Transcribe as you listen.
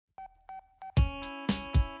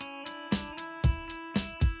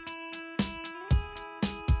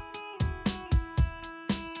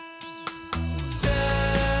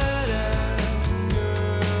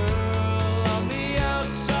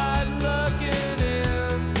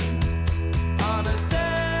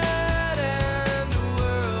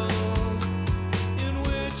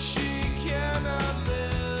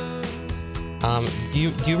Do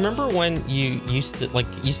you remember when you used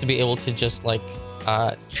to be able to just like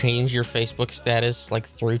change your Facebook status like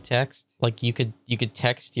through text? Like you could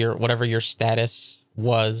text your whatever your status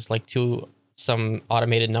was like to some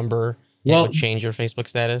automated number and it would change your Facebook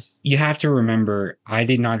status? You have to remember, I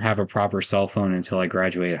did not have a proper cell phone until I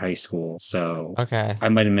graduated high school, so okay, I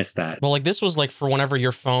might have missed that. Well, like this was like for whenever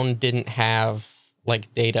your phone didn't have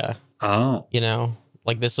like data. Oh, You know,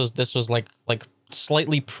 like this was like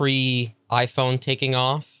slightly pre iPhone taking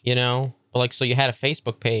off, you know? But like so you had a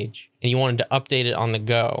Facebook page and you wanted to update it on the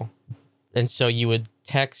go. And so you would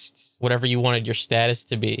text whatever you wanted your status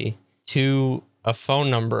to be to a phone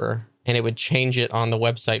number and it would change it on the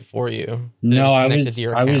website for you. no, I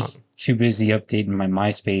was too busy updating my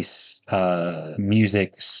MySpace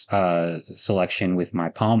music selection with my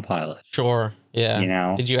Palm Pilot. Sure. Yeah. You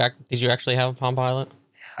know? Did you actually have a Palm Pilot?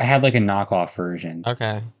 I had like a knockoff version.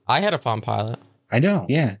 Okay. I had a Palm Pilot. I know.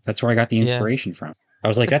 Yeah, that's where I got the inspiration from. I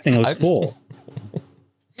was like, that thing looks cool.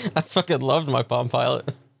 I fucking loved my Palm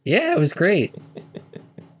Pilot. Yeah, it was great.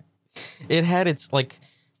 It had its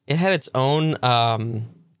own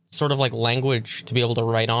sort of like language to be able to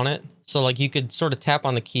write on it. So like you could sort of tap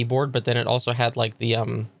on the keyboard, but then it also had like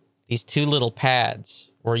the these two little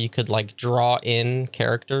pads where you could like draw in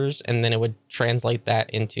characters and then it would translate that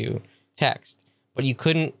into text. But you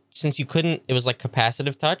couldn't, it was like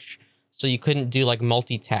capacitive touch, so you couldn't do like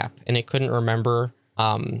multi-tap and it couldn't remember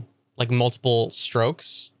like multiple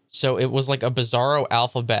strokes. So it was like a bizarro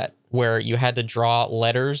alphabet where you had to draw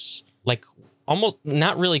letters like almost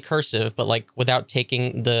not really cursive, but like without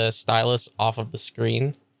taking the stylus off of the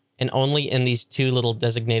screen and only in these two little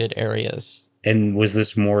designated areas. And was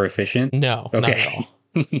this more efficient? No, okay. Not at all.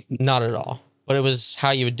 Not at all. But it was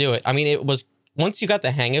how you would do it. I mean, it was, once you got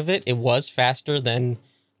the hang of it, it was faster than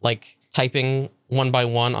like typing one by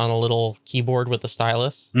one on a little keyboard with the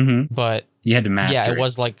stylus. Mm-hmm. But you had to master it. It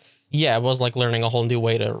was like learning a whole new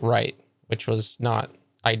way to write, which was not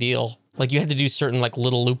ideal. Like you had to do certain like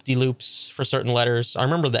little loop-de-loops for certain letters. I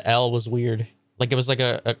remember the L was weird. Like it was like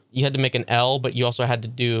you had to make an L, but you also had to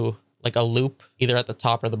do like a loop either at the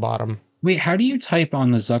top or the bottom. Wait, how do you type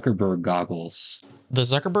on the Zuckerberg goggles? The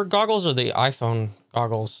Zuckerberg goggles or the iPhone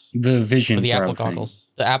goggles? The Vision or the Pro Apple thing. Goggles.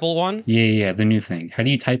 The Apple one? Yeah, the new thing. How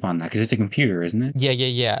do you type on that? Because it's a computer, isn't it?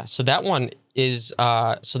 Yeah. So that one is,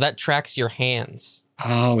 so that tracks your hands.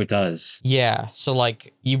 Oh, it does. Yeah. So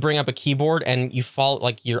like you bring up a keyboard and you follow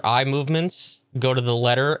like your eye movements, go to the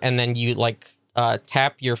letter, and then you like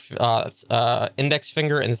tap your index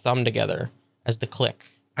finger and thumb together as the click.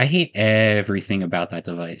 I hate everything about that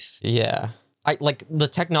device. Yeah. I like the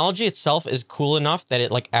technology itself is cool enough that it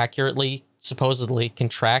like accurately supposedly can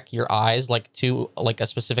track your eyes like to like a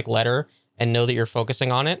specific letter and know that you're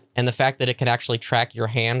focusing on it. And the fact that it can actually track your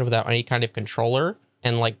hand without any kind of controller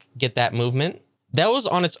and like get that movement, those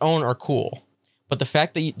on its own are cool. But the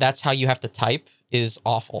fact that that's how you have to type is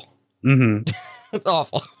awful. Mm-hmm. It's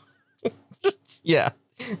awful.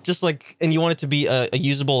 Just like, and you want it to be a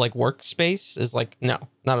usable like workspace is like, no,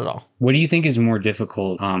 not at all. What do you think is more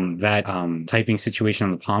difficult, that typing situation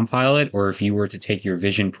on the Palm Pilot, or if you were to take your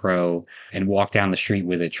Vision Pro and walk down the street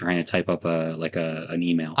with it trying to type up an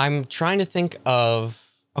email? I'm trying to think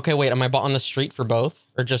of, okay, wait, am I on the street for both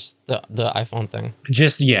or just the iPhone thing?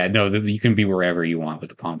 You can be wherever you want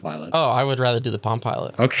with the Palm Pilot. Oh, I would rather do the Palm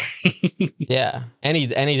Pilot. Okay. Yeah, any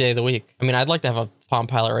day of the week. I mean, I'd like to have a Palm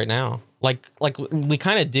Pilot right now. Like we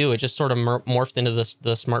kind of do. It just sort of morphed into the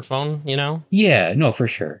smartphone, you know? Yeah, no, for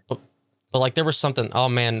sure. But like there was something, oh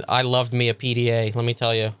man, I loved me a PDA, let me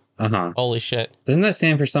tell you. Uh-huh. Holy shit. Doesn't that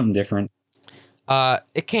stand for something different?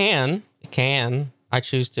 It can. I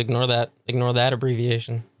choose to ignore that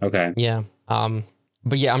abbreviation. Okay. Yeah.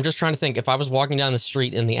 But yeah, I'm just trying to think if I was walking down the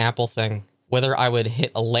street in the Apple thing, whether I would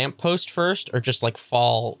hit a lamppost first or just like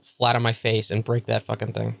fall flat on my face and break that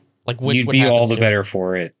fucking thing. Like which you'd would be all the sooner? better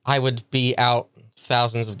for it. I would be out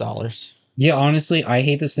thousands of dollars. Yeah, honestly, I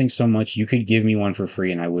hate this thing so much. You could give me one for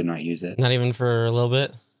free and I would not use it. Not even for a little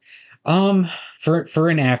bit? For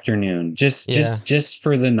an afternoon, just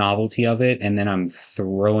for the novelty of it, and then I'm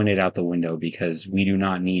throwing it out the window because we do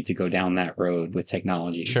not need to go down that road with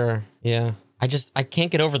technology. Sure. Yeah. I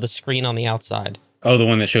can't get over the screen on the outside. Oh, the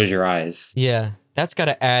one that shows your eyes. Yeah. That's got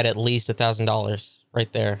to add at least $1,000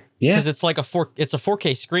 right there. Yeah. Because it's like it's a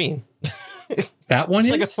 4K screen. That one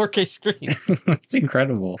is like a 4K screen. It's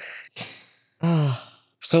incredible.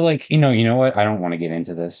 So like, you know what? I don't want to get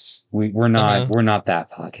into this. We're not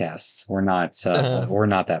that podcast. We're not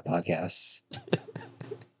that podcast.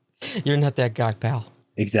 You're not that guy, pal.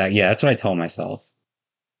 Exactly. Yeah, that's what I tell myself.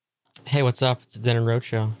 Hey, what's up? It's the DeadEndRoad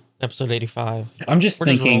show. episode 85. I'm just We're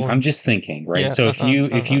just thinking, rolling. right? Yeah, So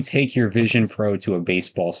if you take your Vision Pro to a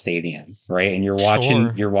baseball stadium, right, and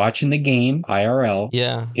Sure. you're watching the game IRL,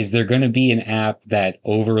 Yeah. is there going to be an app that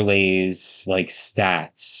overlays like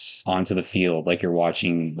stats onto the field like you're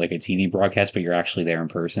watching like a TV broadcast, but you're actually there in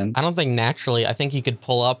person? I don't think naturally. I think you could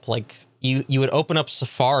pull up like you would open up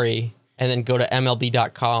Safari and then go to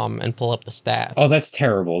MLB.com and pull up the stats. Oh, that's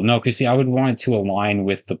terrible. No, because see, I would want it to align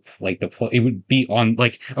with it would be on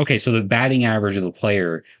like, okay, so the batting average of the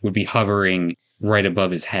player would be hovering right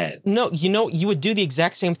above his head. No, you would do the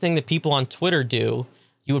exact same thing that people on Twitter do.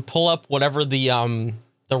 You would pull up whatever the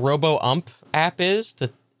Robo Ump app is,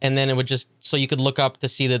 and then it would just so you could look up to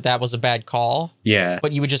see that was a bad call. Yeah.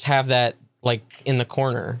 But you would just have that like in the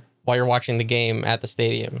corner while you're watching the game at the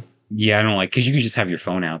stadium. Yeah, I don't like because you could just have your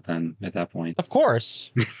phone out then at that point. Of course.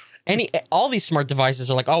 All these smart devices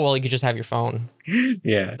are like, oh well, you could just have your phone.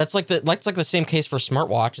 Yeah. That's like the same case for a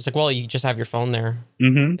smartwatch. It's like, well, you just have your phone there.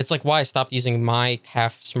 Mm-hmm. It's like why I stopped using my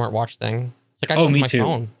half smartwatch thing. It's like I just Oh, have me my too.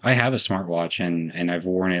 phone. I have a smartwatch and I've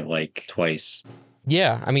worn it like twice.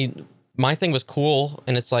 Yeah, I mean, my thing was cool,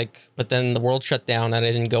 and it's like, but then the world shut down and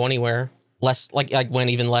I didn't go anywhere. I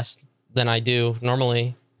went even less than I do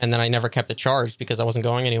normally. And then I never kept it charged because I wasn't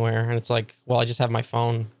going anywhere. And it's like, well, I just have my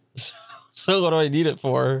phone. So what do I need it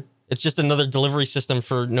for? It's just another delivery system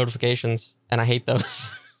for notifications. And I hate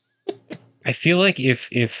those. I feel like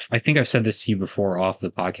if I think I've said this to you before off the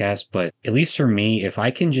podcast, but at least for me, if I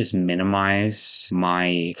can just minimize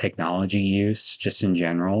my technology use just in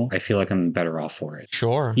general, I feel like I'm better off for it.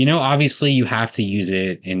 Sure. You know, obviously you have to use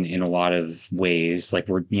it in a lot of ways. Like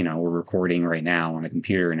we're recording right now on a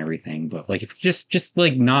computer and everything, but like if you just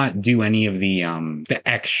like not do any of the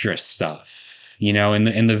extra stuff, you know, and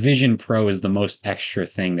the Vision Pro is the most extra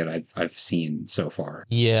thing that I've seen so far.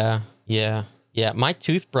 Yeah. Yeah, my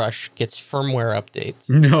toothbrush gets firmware updates.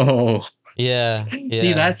 No. Yeah.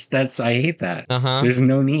 See, that's I hate that. Uh-huh. There's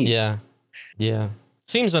no need. Yeah.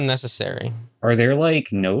 Seems unnecessary. Are there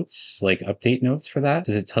like notes, like update notes for that?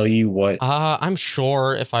 Does it tell you what? I'm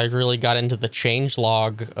sure if I really got into the change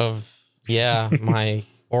log of my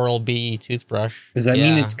Oral-B toothbrush. Does that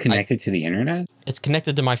mean it's connected to the internet? It's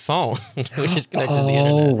connected to my phone, which is connected to the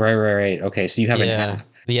Oh, internet. right. Okay, so you have an app.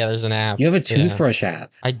 Yeah, there's an app. You have a toothbrush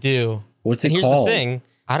app. I do. What's it here's called? Here's the thing.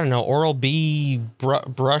 I don't know. Oral-B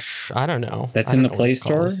brush. I don't know. That's in the Play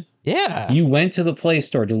Store? Yeah. You went to the Play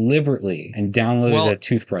Store deliberately and downloaded a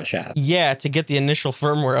toothbrush app. Yeah, to get the initial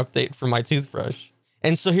firmware update for my toothbrush.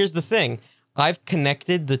 And so here's the thing. I've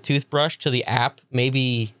connected the toothbrush to the app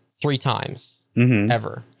maybe 3 times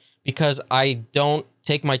ever because I don't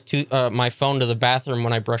take my phone to the bathroom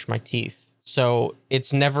when I brush my teeth. So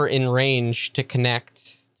it's never in range to connect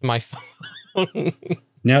to my phone.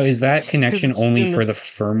 Now, is that connection only for the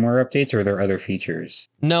firmware updates or are there other features?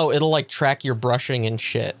 No, it'll like track your brushing and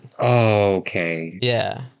shit. Oh, okay.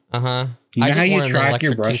 Yeah. Uh-huh. You know how you track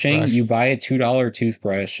your brushing? Toothbrush. You buy a $2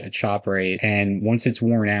 toothbrush at ShopRite, and once it's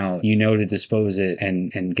worn out, you know to dispose it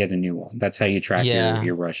and get a new one. That's how you track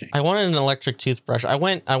your brushing. I wanted an electric toothbrush. I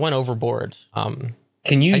went overboard.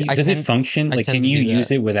 Can you? Does it function? Like, can you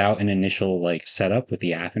use it without an initial like setup with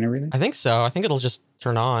the app and everything? I think so. I think it'll just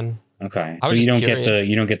turn on. Okay, but you don't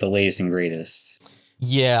get the latest and greatest.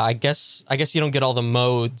 Yeah, I guess you don't get all the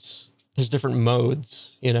modes. There's different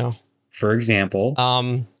modes, you know. For example,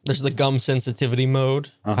 there's the gum sensitivity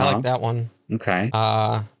mode. I like that one. Okay.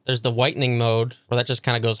 There's the whitening mode where that just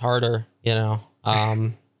kind of goes harder, you know.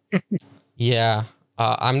 Yeah.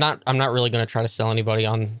 I'm not really gonna try to sell anybody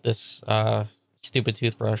on this stupid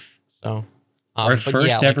toothbrush. So. Our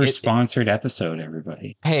first ever sponsored episode,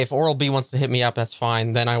 everybody. Hey, if Oral-B wants to hit me up, that's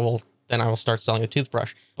fine. Then I will start selling a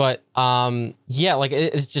toothbrush. But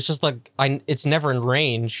it's just like it's never in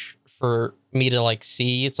range for me to like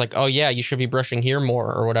see. It's like, oh yeah, you should be brushing here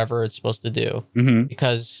more or whatever it's supposed to do.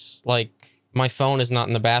 Because like my phone is not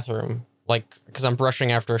in the bathroom, like because I'm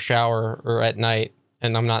brushing after a shower or at night,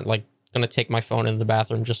 and I'm not like gonna take my phone into the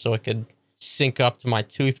bathroom just so it could sync up to my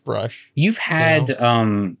toothbrush. You've had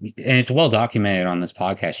and it's well documented on this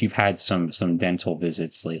podcast, you've had some dental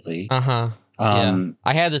visits lately. I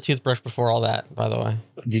had the toothbrush before all that, by the way.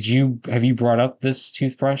 Have you brought up this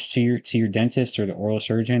toothbrush to your dentist or the oral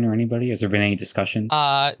surgeon or anybody? Has there been any discussion?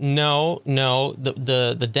 No.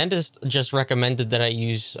 The dentist just recommended that I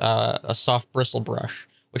use a soft bristle brush,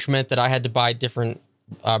 which meant that I had to buy different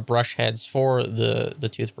brush heads for the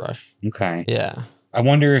toothbrush. Okay. Yeah. I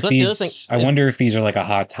wonder if these are like a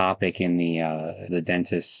hot topic in the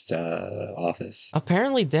dentist office.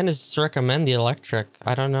 Apparently, dentists recommend the electric.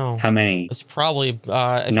 I don't know. How many? It's probably if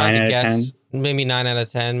 9 out of 10. Maybe 9 out of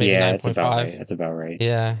 10. Maybe 9.5. That's about right.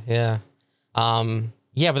 Yeah.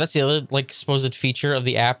 Yeah, but that's the other like supposed feature of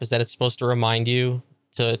the app is that it's supposed to remind you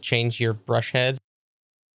to change your brush head.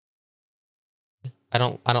 I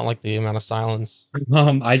don't like the amount of silence.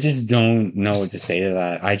 I just don't know what to say to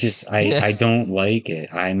that. Yeah. I don't like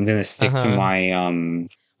it. I'm gonna stick to Uh-huh. my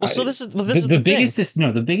Well, so this is the the thing.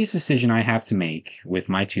 the biggest decision I have to make with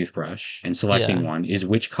my toothbrush and selecting Yeah. one is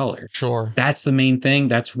which color. Sure. That's the main thing.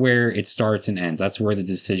 That's where it starts and ends. That's where the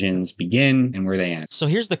decisions begin and where they end. So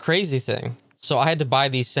here's the crazy thing. So I had to buy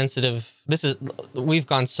these sensitive. We've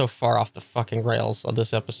gone so far off the fucking rails on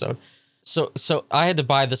this episode. So I had to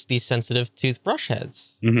buy these sensitive toothbrush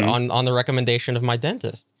heads Hmm. on the recommendation of my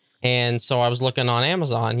dentist. And so I was looking on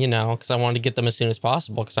Amazon, because I wanted to get them as soon as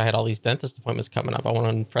possible because I had all these dentist appointments coming up. I want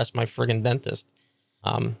to impress my friggin' dentist.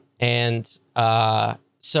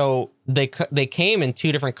 So they came in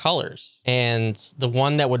two different colors, and the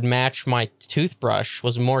one that would match my toothbrush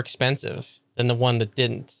was more expensive than the one that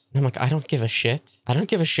didn't. And I'm like, I don't give a shit. I don't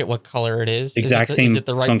give a shit what color it is. Exact Is same it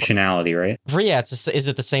the right functionality, right? Yeah, is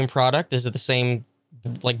it the same product? Is it the same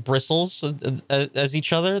like bristles as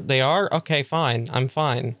each other? They are? Okay, fine. I'm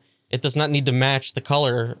fine. It does not need to match the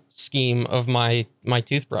color scheme of my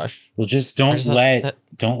toothbrush. Well, just don't let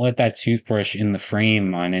that toothbrush in the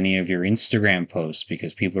frame on any of your Instagram posts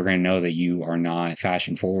because people are going to know that you are not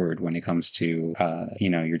fashion forward when it comes to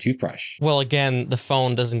your toothbrush. Well, again, the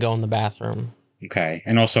phone doesn't go in the bathroom. Okay,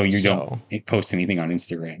 and also you don't post anything on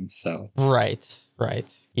Instagram, so right.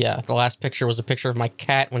 Yeah, the last picture was a picture of my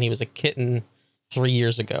cat when he was a kitten 3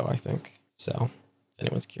 years ago, I think. So, if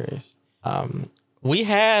anyone's curious. We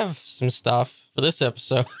have some stuff for this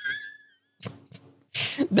episode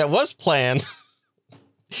that was planned.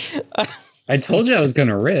 I told you I was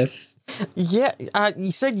gonna riff. Yeah,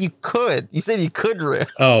 you said you could. You said you could riff.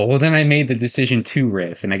 Oh, well, then I made the decision to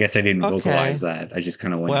riff, and I guess I didn't vocalize that. I just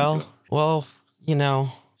kind of went into it. Well,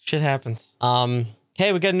 shit happens.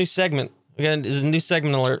 Hey, we got a new segment. It's a new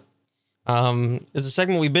segment alert. It's a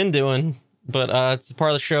segment we've been doing, but it's the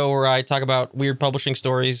part of the show where I talk about weird publishing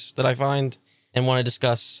stories that I find and want to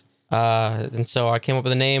discuss. And so I came up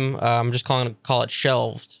with a name. I'm just call it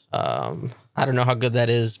Shelved. I don't know how good that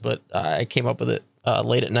is, but I came up with it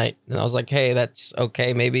late at night, and I was like, hey, that's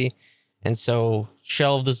okay, maybe. And so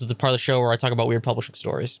Shelved is the part of the show where I talk about weird publishing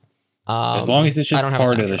stories. As long as it's just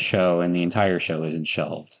part of the show and the entire show isn't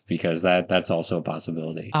shelved, because that's also a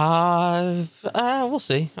possibility. We'll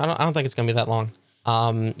see. I don't think it's gonna be that long.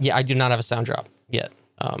 Yeah, I do not have a sound drop yet.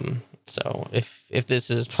 So if this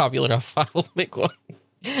is popular enough, I will make one.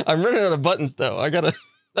 I'm running out of buttons though. I gotta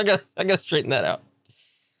straighten that out.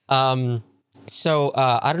 So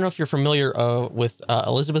I don't know if you're familiar with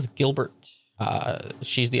Elizabeth Gilbert.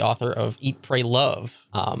 She's the author of Eat, Pray, Love,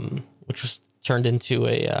 which was turned into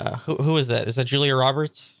a who is that? Is that Julia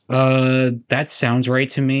Roberts? That sounds right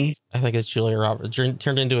to me. I think it's Julia Roberts.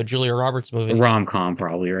 Turned into a Julia Roberts movie. A rom-com,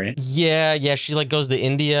 probably, right? Yeah. She like goes to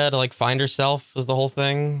India to like find herself. Is the whole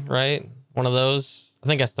thing right? One of those. I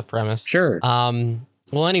think that's the premise. Sure.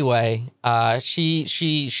 Well, anyway,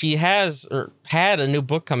 she has or had a new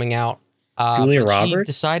book coming out. Julia Roberts? She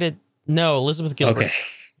decided no, Elizabeth Gilbert. Okay.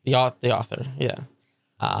 The author. Yeah.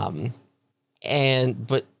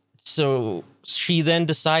 So she then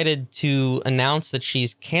decided to announce that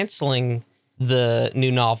she's canceling the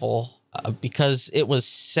new novel because it was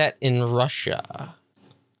set in Russia.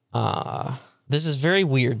 This is very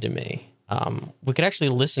weird to me. We could actually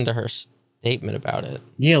listen to her statement about it.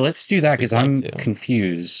 Yeah, let's do that because I'm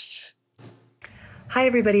confused. Hi,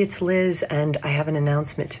 everybody. It's Liz, and I have an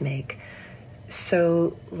announcement to make.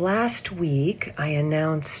 So last week, I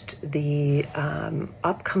announced the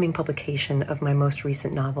upcoming publication of my most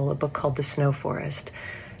recent novel, a book called The Snow Forest,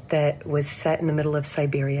 that was set in the middle of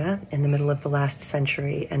Siberia, in the middle of the last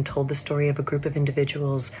century, and told the story of a group of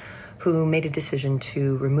individuals who made a decision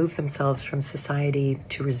to remove themselves from society,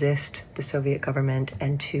 to resist the Soviet government,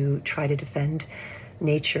 and to try to defend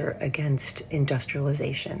nature against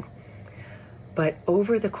industrialization. But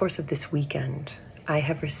over the course of this weekend, I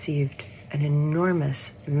have received an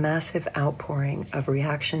enormous, massive outpouring of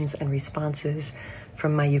reactions and responses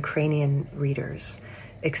from my Ukrainian readers,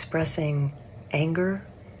 expressing anger,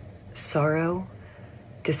 sorrow,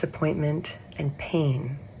 disappointment, and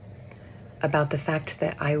pain about the fact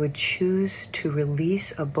that I would choose to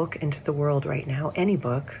release a book into the world right now, any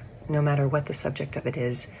book, no matter what the subject of it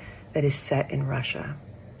is, that is set in Russia.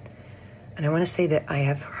 And I want to say that I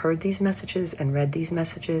have heard these messages and read these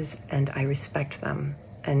messages, and I respect them.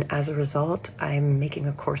 And as a result, I'm making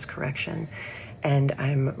a course correction, and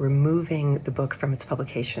I'm removing the book from its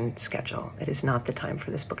publication schedule. It is not the time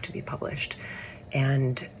for this book to be published.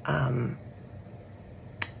 And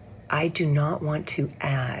I do not want to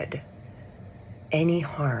add any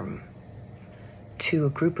harm to a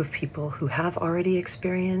group of people who have already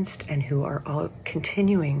experienced and who are all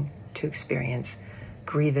continuing to experience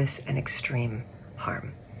grievous and extreme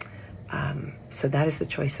harm. So that is the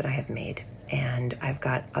choice that I have made. And I've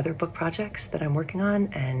got other book projects that I'm working on,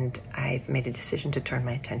 and I've made a decision to turn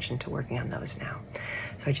my attention to working on those now.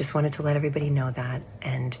 So I just wanted to let everybody know that,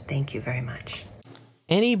 and thank you very much.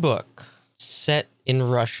 Any book set in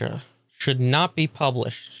Russia should not be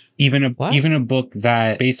published. Even a book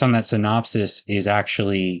that, based on that synopsis, is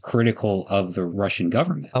actually critical of the Russian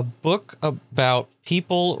government. A book about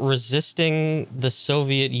people resisting the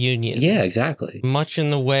Soviet Union. Yeah, exactly. Much in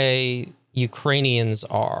the way Ukrainians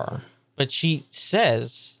are. But she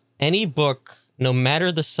says any book, no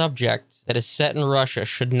matter the subject, that is set in Russia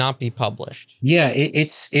should not be published. Yeah,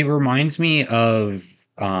 it reminds me of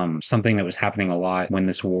something that was happening a lot when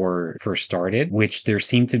this war first started, which there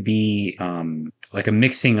seemed to be like a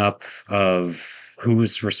mixing up of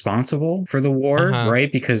who's responsible for the war,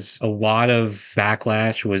 right? Because a lot of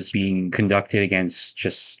backlash was being conducted against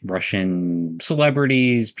just Russian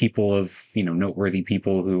celebrities, people of, noteworthy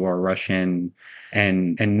people who are Russian,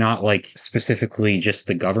 and not like specifically just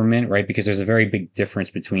the government, right? Because there's a very big difference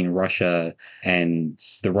between Russia and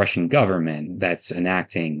the Russian government that's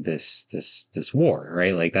enacting this war,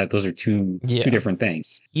 right? Like that, those are two different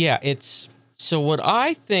things. Yeah, so what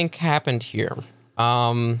I think happened here,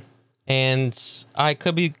 and I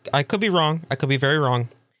could be wrong. I could be very wrong.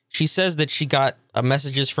 She says that she got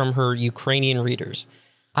messages from her Ukrainian readers.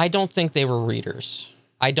 I don't think they were readers.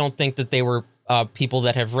 I don't think that they were people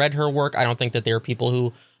that have read her work. I don't think that they were people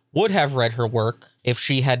who would have read her work if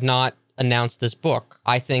she had not announced this book.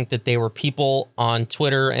 I think that they were people on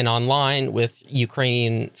Twitter and online with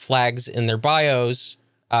Ukrainian flags in their bios,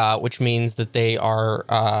 which means that they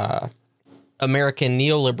are American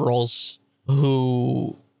neoliberals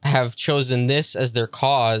who have chosen this as their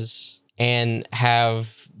cause and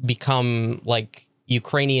have become like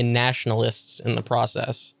Ukrainian nationalists in the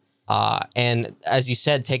process. And as you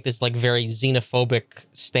said, take this like very xenophobic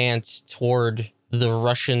stance toward the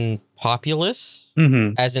Russian populace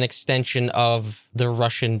as an extension of the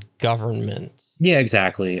Russian government. Yeah,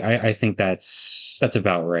 exactly. I think that's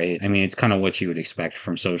about right. I mean, it's kind of what you would expect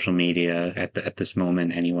from social media at this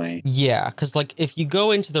moment anyway. Yeah, because like if you go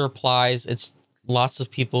into the replies, it's lots of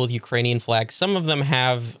people with Ukrainian flags. Some of them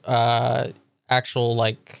have actual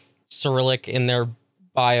like Cyrillic in their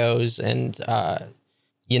bios and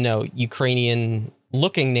Ukrainian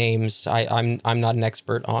looking names. I'm not an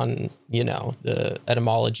expert on, the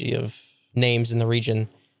etymology of names in the region.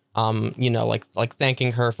 Like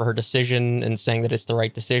thanking her for her decision and saying that it's the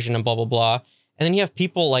right decision and blah, blah, blah. And then you have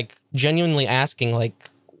people like genuinely asking like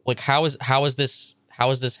how is this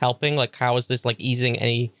helping? Like, how is this like easing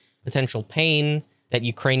any potential pain that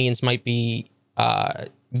Ukrainians might be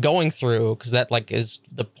going through? Because that like is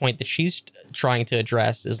the point that she's trying to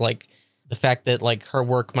address, is like the fact that like her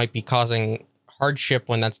work might be causing hardship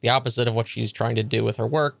when that's the opposite of what she's trying to do with her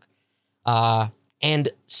work. And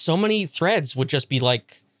so many threads would just be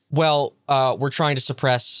like, well, we're trying to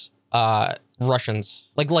suppress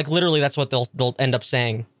Russians. Like literally that's what they'll end up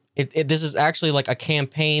saying. This is actually like a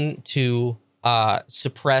campaign to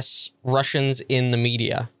suppress Russians in the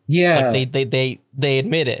media. Yeah, like they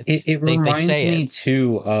admit it. It reminds me it.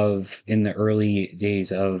 too of in the early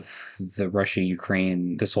days of the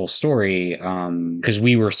Russia-Ukraine, this whole story, because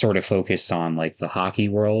we were sort of focused on like the hockey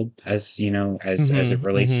world as as it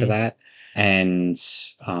relates to that. And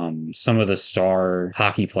some of the star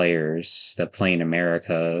hockey players that play in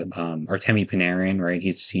America, Artemi Panarin, right?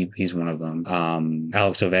 He's one of them.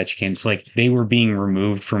 Alex Ovechkin. So like they were being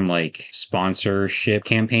removed from like sponsorship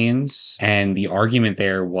campaigns, and the argument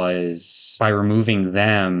there was by removing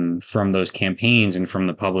them from those campaigns and from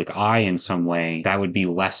the public eye in some way, that would be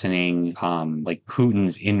lessening like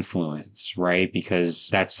Putin's influence, right? Because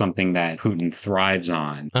that's something that Putin thrives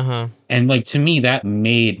on. And like to me, that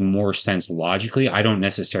made more sense logically. I don't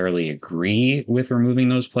necessarily agree with removing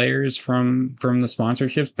those players from the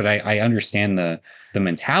sponsorships, but I understand the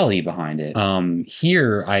mentality behind it.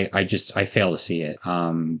 Here, I fail to see it,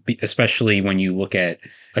 especially when you look at,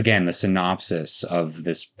 again, the synopsis of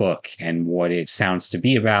this book and what it sounds to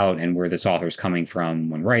be about and where this author's coming from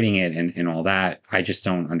when writing it and all that. I just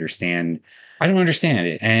don't understand. I don't understand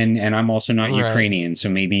it. And I'm also not Ukrainian, so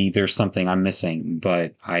maybe there's something I'm missing,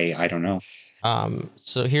 but I don't know.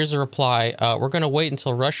 So here's a reply. We're going to wait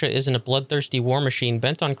until Russia isn't a bloodthirsty war machine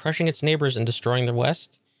bent on crushing its neighbors and destroying the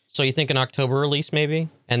West. So you think an October release, maybe?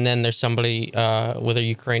 And then there's somebody with a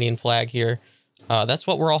Ukrainian flag here. That's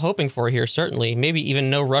what we're all hoping for here, certainly. Maybe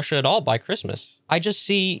even no Russia at all by Christmas. I just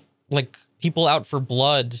see, like, people out for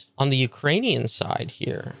blood on the Ukrainian side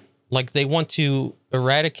here. Like, they want to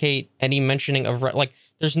eradicate any mentioning of, like,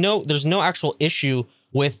 there's no actual issue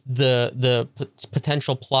with the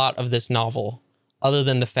potential plot of this novel, other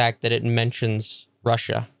than the fact that it mentions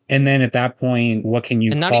Russia. And then at that point, what can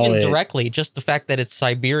you and call not even it? Directly, just the fact that it's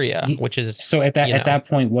Siberia, which is so at that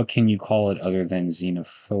point, what can you call it other than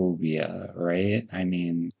xenophobia, right? I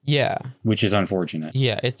mean, yeah, which is unfortunate.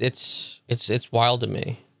 Yeah, it's wild to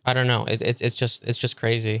me. I don't know. It's just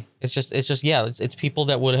crazy. It's people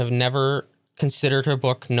that would have never considered her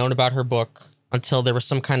book, known about her book, until there was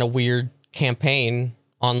some kind of weird campaign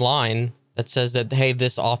online that says that, hey,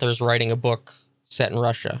 this author's writing a book set in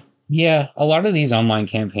Russia. Yeah, a lot of these online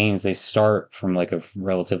campaigns, they start from like a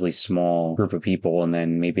relatively small group of people, and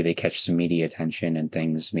then maybe they catch some media attention and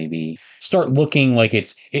things maybe start looking like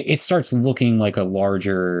it starts looking like a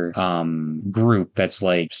larger group that's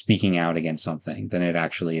like speaking out against something than it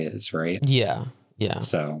actually is, right? Yeah.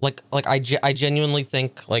 So like I genuinely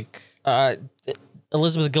think like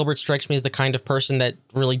Elizabeth Gilbert strikes me as the kind of person that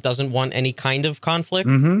really doesn't want any kind of conflict,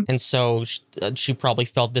 and so she probably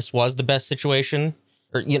felt this was the best situation.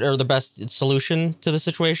 Or the best solution to the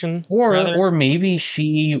situation, or maybe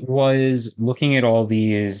she was looking at all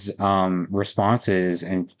these responses,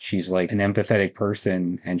 and she's like an empathetic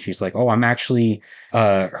person, and she's like, "Oh, I'm actually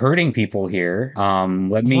hurting people here.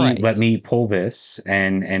 Let me pull this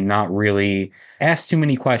and not really ask too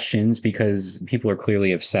many questions because people are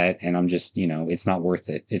clearly upset, and I'm just it's not worth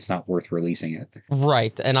it. It's not worth releasing it."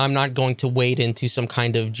 Right, and I'm not going to wade into some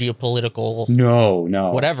kind of geopolitical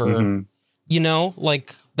whatever.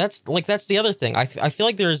 That's the other thing. I feel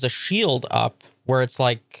like there is a shield up where it's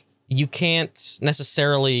like you can't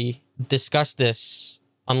necessarily discuss this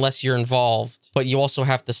unless you're involved, but you also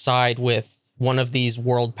have to side with one of these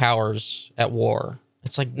world powers at war.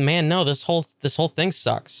 It's like, man, no, this whole thing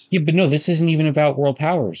sucks. Yeah, but no, this isn't even about world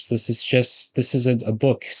powers. This is a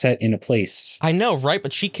book set in a place. I know, right?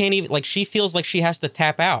 But she can't even, she feels like she has to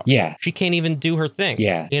tap out. Yeah. She can't even do her thing.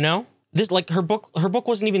 Yeah. This, her book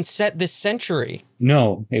wasn't even set this century.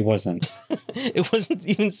 No, it wasn't. It wasn't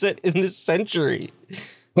even set in this century.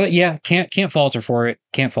 But yeah, can't fault her for it.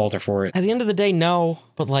 Can't fault her for it. At the end of the day, no.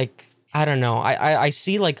 But I don't know. I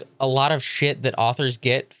see a lot of shit that authors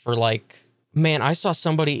get for man, I saw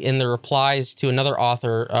somebody in the replies to another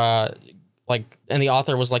author, and the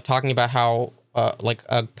author was talking about how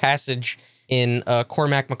a passage in a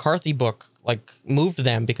Cormac McCarthy book moved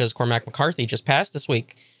them because Cormac McCarthy just passed this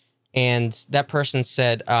week. And that person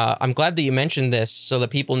said, I'm glad that you mentioned this so that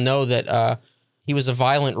people know that he was a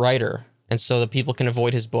violent writer and so that people can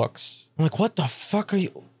avoid his books. I'm like, what the fuck are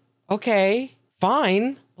you? Okay,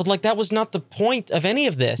 fine. But that was not the point of any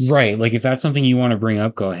of this. Right. If that's something you want to bring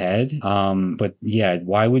up, go ahead. But yeah,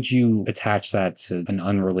 why would you attach that to an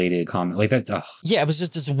unrelated comment? That's, ugh. Yeah, it was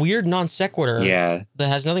just this weird non sequitur. Yeah. That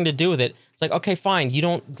has nothing to do with it. It's okay, fine. You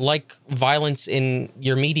don't like violence in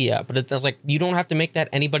your media, but it's you don't have to make that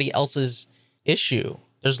anybody else's issue.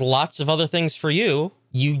 There's lots of other things for you.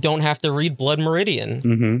 You don't have to read Blood Meridian.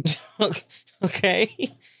 Mm-hmm. Okay.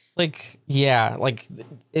 It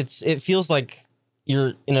feels like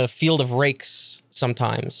you're in a field of rakes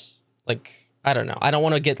sometimes. I don't know. I don't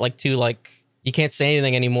want to get too you can't say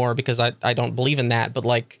anything anymore because I don't believe in that. But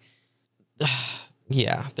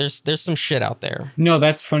yeah, there's some shit out there. No,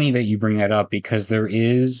 that's funny that you bring that up because there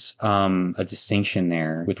is a distinction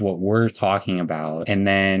there with what we're talking about. And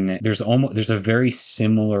then there's a very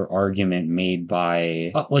similar argument made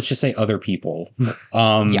by, let's just say other people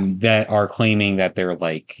that are claiming that they're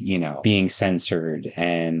being censored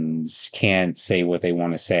and can't say what they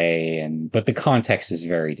want to say. But the context is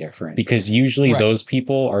very different because usually those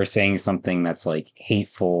people are saying something that's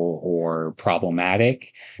hateful or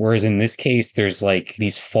problematic. Whereas in this case, there's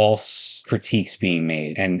these false critiques being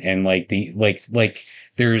made and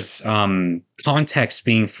there's context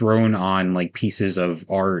being thrown on pieces of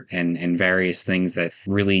art and various things that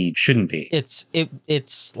really shouldn't be. It's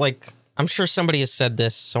I'm sure somebody has said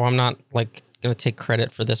this, so I'm not gonna take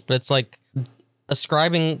credit for this, but it's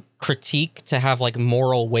ascribing critique to have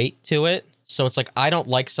moral weight to it. So it's I don't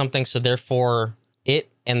like something, so therefore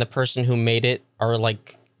it and the person who made it are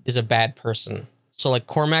is a bad person. So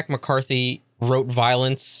Cormac McCarthy wrote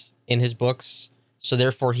violence in his books, so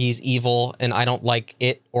therefore he's evil and I don't like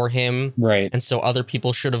it or him. Right. And so other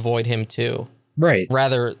people should avoid him too. Right.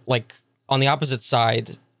 Rather, on the opposite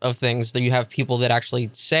side of things, that you have people that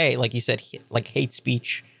actually say, like you said, hate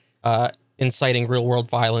speech, inciting real world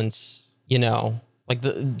violence,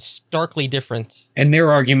 the starkly different. And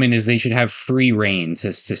their argument is they should have free reign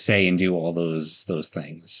to say and do all those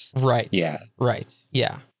things. Right. Yeah. Right.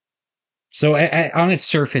 Yeah. So on its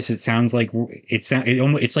surface, it sounds like it's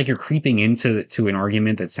like you're creeping into an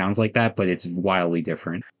argument that sounds like that, but it's wildly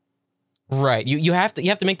different. Right. You have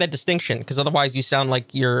to make that distinction, because otherwise you sound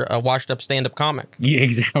like you're a washed up stand-up comic. Yeah,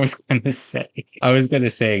 I was gonna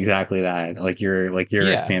say exactly that. Like you're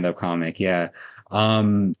a stand-up comic, yeah.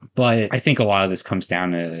 But I think a lot of this comes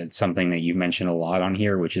down to something that you've mentioned a lot on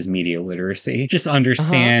here, which is media literacy. Just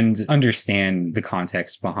understand the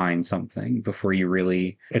context behind something before you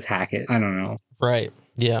really attack it. I don't know. Right.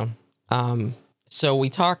 Yeah. So we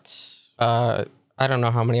talked I don't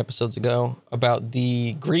know how many episodes ago about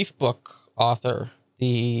the grief book author,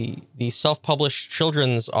 the self-published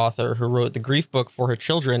children's author who wrote the grief book for her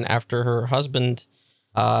children after her husband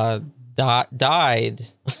died.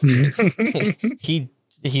 He's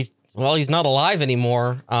not alive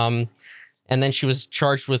anymore. And then she was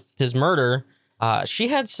charged with his murder. She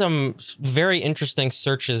had some very interesting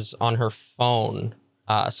searches on her phone.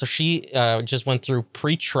 So she just went through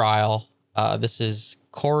pre-trial. This is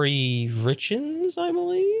Corey Richins, I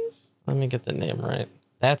believe. Let me get the name right.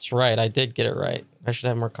 That's right. I did get it right. I should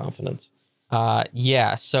have more confidence.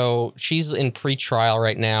 Yeah, so she's in pre-trial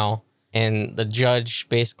right now, and the judge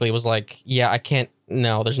basically was like, yeah,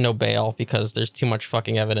 there's no bail because there's too much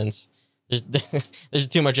fucking evidence. There's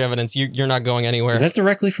too much evidence. You're not going anywhere. Is that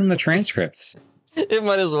directly from the transcript? It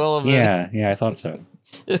might as well have been. Yeah, I thought so.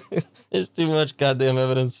 There's too much goddamn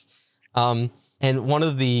evidence. And one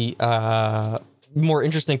of the more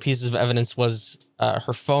interesting pieces of evidence was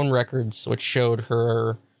her phone records, which showed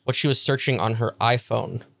her what she was searching on her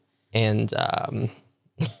iPhone. And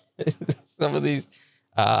some of these,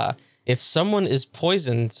 if someone is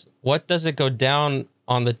poisoned, what does it go down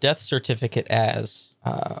on the death certificate as?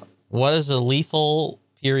 What is a lethal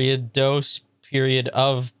dose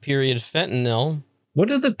of fentanyl? What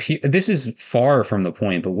do this is far from the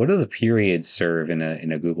point, but what do the periods serve in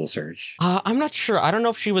a Google search? I'm not sure. I don't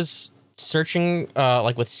know if she was searching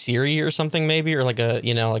like with Siri or something, maybe, or like a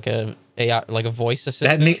AI, like a voice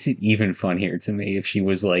assistant. That makes it even funnier to me if she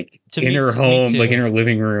was like in her home, like in her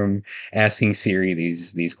living room, asking Siri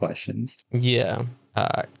these questions. Yeah.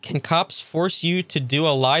 Can cops force you to do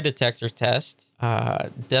a lie detector test?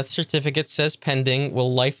 Death certificate says pending.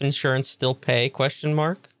 Will life insurance still pay? ?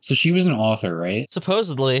 So she was an author, right?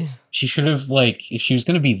 Supposedly. She should have, like, if she was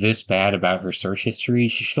going to be this bad about her search history,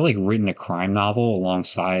 she should have, like, written a crime novel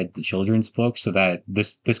alongside the children's book so that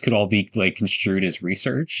this could all be, like, construed as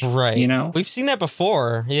research. Right. You know? We've seen that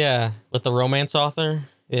before. Yeah. With the romance author.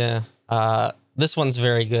 Yeah. This one's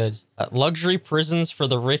very good. Luxury prisons for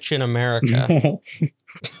the rich in America.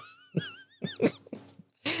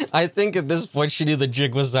 I think at this point she knew the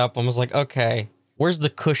jig was up and was like, okay, where's the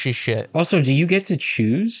cushy shit? Also, do you get to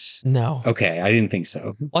choose? No. Okay, I didn't think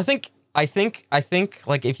so. Well, I think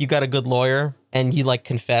like if you got a good lawyer and you like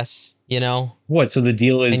confess, you know? What? So the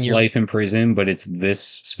deal is life in prison, but it's this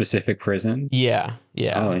specific prison? Yeah.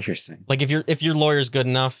 Yeah. Oh, interesting. Like if your lawyer's good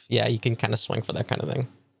enough, yeah, you can kind of swing for that kind of thing.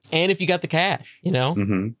 And if you got the cash, you know?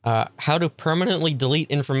 Mm-hmm. How to permanently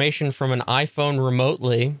delete information from an iPhone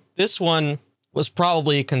remotely. This one was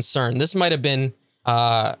probably a concern. This might have been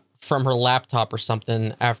from her laptop or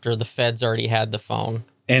something after the feds already had the phone.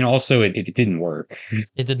 And also, it didn't work.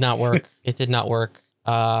 It did not work. It did not work.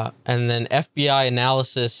 And then FBI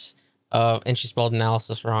analysis and she spelled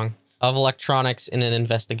analysis wrong, of electronics in an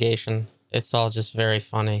investigation. It's all just very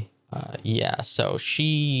funny. Yeah, so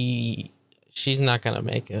she's not going to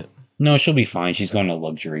make it. No, she'll be fine. She's going to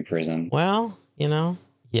luxury prison. Well, you know,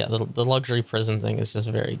 yeah, the luxury prison thing is just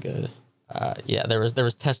very good. Yeah, there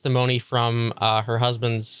was testimony from her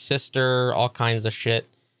husband's sister, all kinds of shit.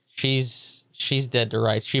 She's dead to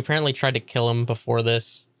rights. She apparently tried to kill him before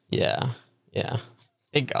this. Yeah.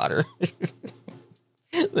 They got her.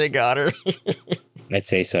 They got her. I'd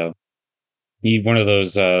say so. Need one of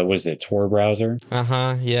those, what is it, Tor browser?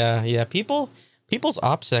 Yeah. People's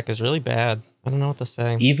OPSEC is really bad. I don't know what to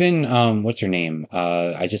say. Even, what's her name?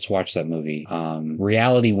 I just watched that movie.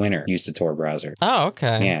 Reality Winner used a Tor browser. Oh,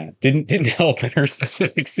 okay. Yeah. Didn't help in her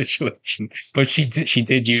specific situation, but she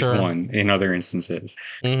did use one in other instances.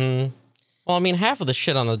 Mm-hmm. Well, I mean, half of the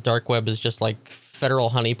shit on the dark web is just like federal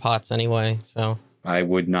honeypots anyway, so. I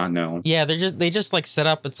would not know. Yeah, they just like set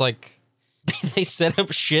up, it's like, they set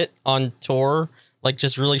up shit on Tor, like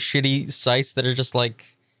just really shitty sites that are just like,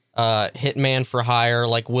 hitman for hire,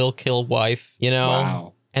 like will kill wife, you know?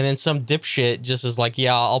 Wow. And then some dipshit just is like,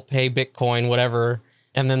 yeah, I'll pay Bitcoin, whatever.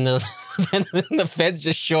 And then then the feds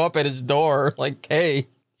just show up at his door, like, hey,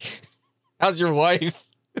 how's your wife?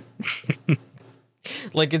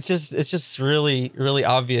 Like, it's just really, really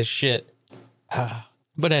obvious shit.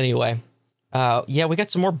 But anyway, yeah, we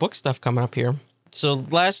got some more book stuff coming up here. So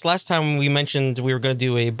last time we mentioned we were going to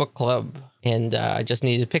do a book club, and I just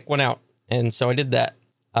needed to pick one out, and so I did that.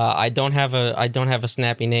 I don't have a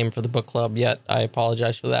snappy name for the book club yet. I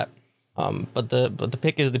apologize for that. But the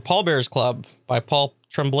pick is the Pallbearers Club by Paul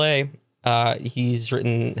Tremblay. He's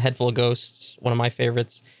written Head Full of Ghosts, one of my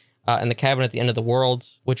favorites, and The Cabin at the End of the World,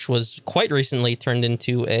 which was quite recently turned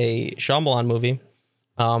into a Shyamalan movie.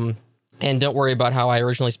 And don't worry about how I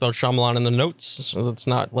originally spelled Shyamalan in the notes. So let's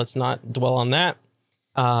not dwell on that.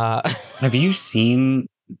 Have you seen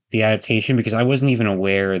the adaptation? Because I wasn't even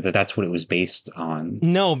aware that that's what it was based on.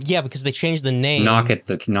 No, yeah, because they changed the name. Knock at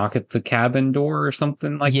the cabin door or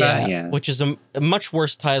something like that. Yeah, which is a much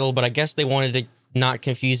worse title, but I guess they wanted to not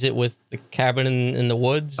confuse it with The Cabin in the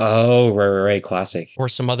Woods. Oh, right, classic. Or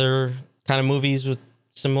some other kind of movies with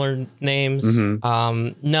similar names.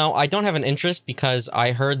 No, I don't have an interest because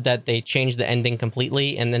I heard that they changed the ending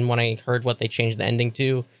completely, and then when I heard what they changed the ending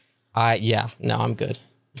to, I'm good.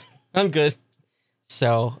 I'm good.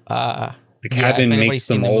 So, the cabin makes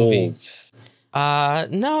them old.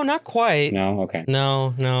 No, not quite. No, okay.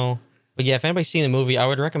 No. But yeah, if anybody's seen the movie, I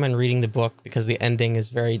would recommend reading the book because the ending is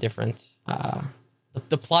very different.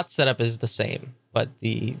 The plot setup is the same, but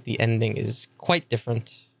the ending is quite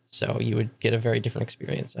different. So you would get a very different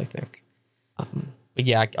experience, I think. But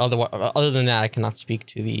yeah, other than that, I cannot speak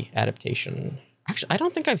to the adaptation. Actually, I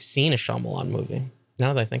don't think I've seen a Shyamalan movie,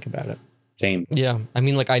 now that I think about it. Same. Yeah, I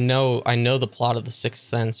mean, like I know the plot of The Sixth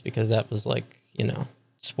Sense because that was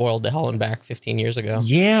spoiled to hell and back 15 years ago.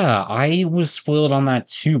 Yeah, I was spoiled on that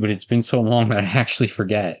too, but it's been so long that I actually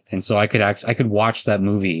forget, and so I could watch that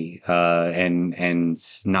movie and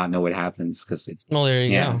not know what happens because it's. Well, there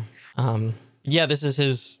you go. Yeah, this is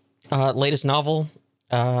his latest novel.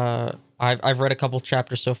 I've read a couple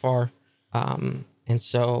chapters so far, and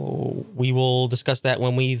so we will discuss that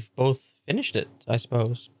when we've both finished it, I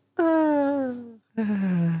suppose.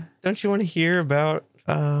 Don't you want to hear about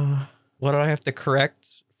what I have to correct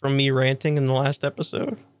from me ranting in the last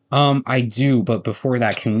episode? I do, but before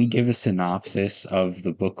that, can we give a synopsis of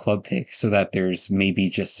the book club pick so that there's maybe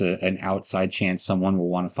just an outside chance someone will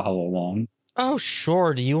want to follow along? Oh,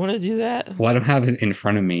 sure. Do you want to do that? Well, I don't have it in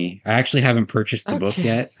front of me. I actually haven't purchased the book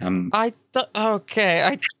yet.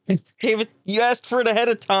 David, you asked for it ahead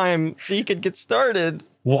of time so you could get started.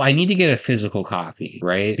 Well, I need to get a physical copy,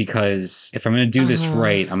 right? Because if I'm going to do this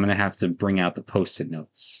right, I'm going to have to bring out the Post-it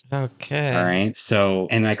notes. Okay. All right. So,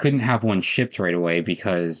 and I couldn't have one shipped right away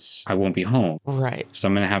because I won't be home. Right. So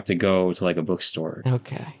I'm going to have to go to like a bookstore.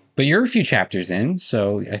 Okay. But you're a few chapters in,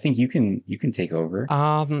 so I think you can take over.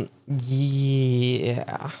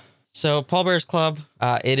 Yeah. So Pallbearers Club,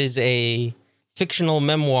 it is a fictional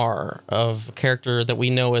memoir of a character that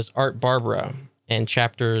we know as Art Barbara, and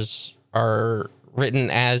chapters are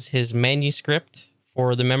written as his manuscript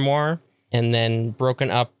for the memoir, and then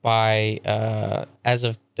broken up by, as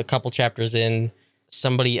of a couple chapters in,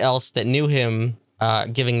 somebody else that knew him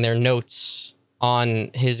giving their notes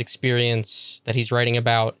on his experience that he's writing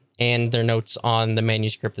about, and their notes on the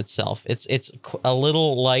manuscript itself. It's a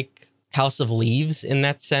little like House of Leaves in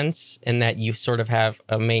that sense, in that you sort of have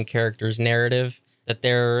a main character's narrative that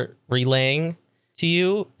they're relaying to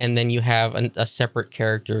you, and then you have a separate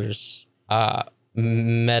character's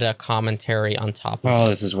meta commentary on top of it. Oh,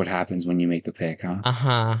 this is what happens when you make the pick,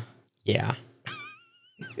 huh? Yeah.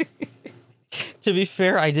 To be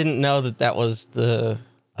fair, I didn't know that was the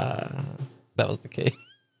case.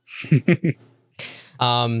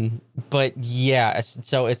 But yeah,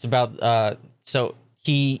 so it's about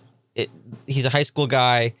he's a high school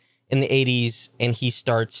guy in the 80s, and he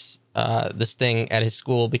starts this thing at his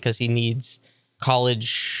school because he needs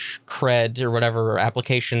college cred or whatever, or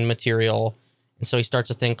application material. And so he starts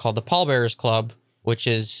a thing called the Pallbearers Club, which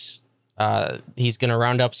is he's going to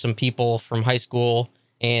round up some people from high school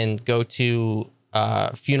and go to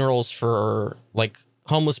funerals for like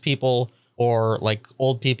homeless people or like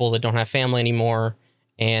old people that don't have family anymore,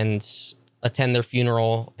 and attend their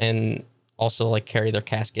funeral and also like carry their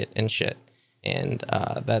casket and shit. And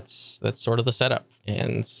that's sort of the setup.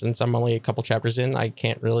 And since I'm only a couple chapters in, I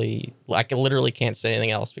literally can't say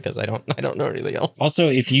anything else because I don't know anything else. Also,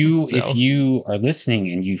 if you are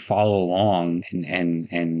listening and you follow along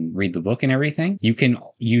and read the book and everything, you can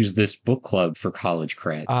use this book club for college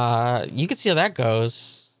cred. You can see how that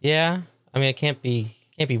goes. Yeah. I mean, it can't be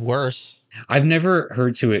worse. I've never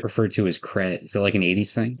heard it referred to as cred. Is it like an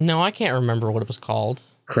 80s thing? No, I can't remember what it was called.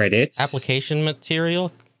 Credits? Application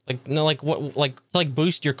material? Like, no, like what, like to like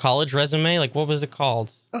boost your college resume? Like, what was it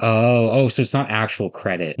called? Oh, so it's not actual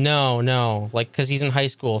credit. No, like, because he's in high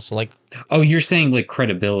school, so like. Oh, you're saying like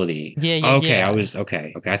credibility. Yeah. Okay,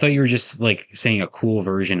 okay. I thought you were just like saying a cool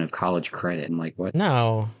version of college credit. And like, what?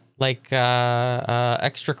 No, like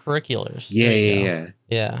extracurriculars.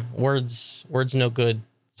 Yeah. Words no good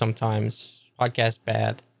sometimes. Podcast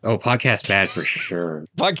bad. Oh, podcast bad for sure.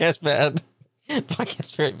 Podcast bad.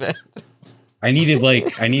 Podcast very bad. I needed like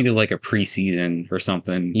a preseason or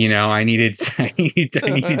something. You know, I needed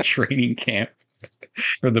training camp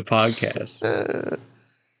for the podcast.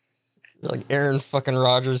 Like Aaron fucking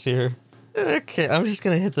Rodgers here. Okay, I'm just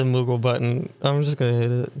gonna hit the Moogle button. I'm just gonna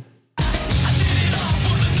hit it.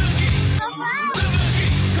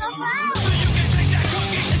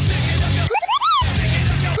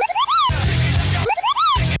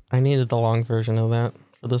 I needed the long version of that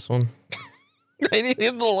for this one. I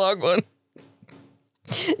needed the long one.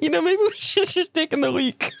 You know, maybe we should have just taken the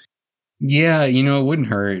week. Yeah, you know, it wouldn't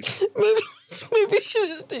hurt. Maybe we should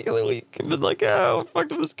just take the week and been like, oh,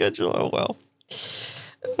 fucked up the schedule. Oh, well.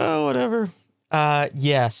 Oh, whatever.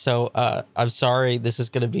 Yeah, so I'm sorry. This is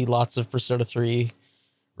going to be lots of Persona 3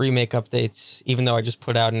 remake updates, even though I just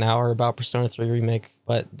put out an hour about Persona 3 remake.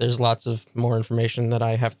 But there's lots of more information that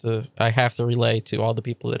I have to relay to all the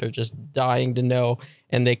people that are just dying to know,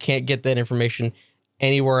 and they can't get that information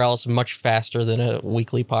anywhere else much faster than a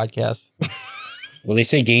weekly podcast. Well, they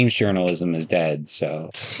say games journalism is dead, so.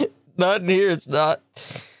 Not in here, it's not.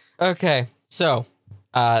 Okay, so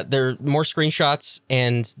there are more screenshots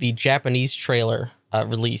and the Japanese trailer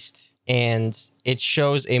released, and it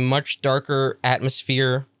shows a much darker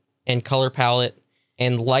atmosphere and color palette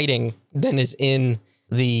and lighting than is in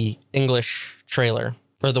the English trailer,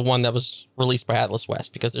 or the one that was released by Atlas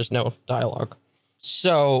West, because there's no dialogue.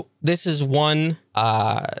 So this is one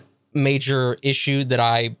major issue that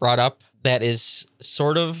I brought up that is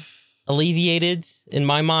sort of alleviated in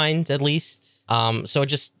my mind, at least. So it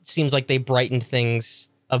just seems like they brightened things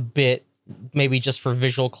a bit, maybe just for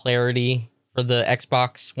visual clarity for the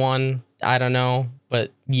Xbox One. I don't know.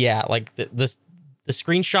 But yeah, like the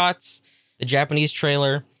screenshots, the Japanese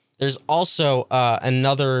trailer. There's also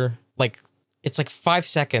another, like, it's like 5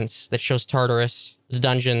 seconds that shows Tartarus, the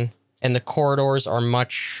dungeon, and the corridors are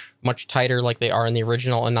much tighter like they are in the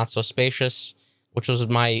original and not so spacious, which was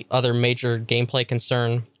my other major gameplay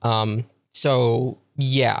concern. So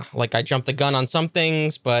yeah, like I jumped the gun on some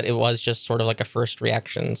things, but it was just sort of like a first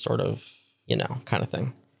reaction sort of, you know, kind of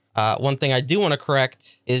thing. One thing I do want to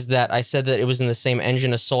correct is that I said that it was in the same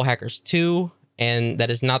engine as Soul Hackers 2, and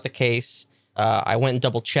that is not the case. I went and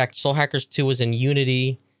double checked. Soul Hackers 2 was in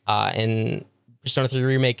Unity, and Persona 3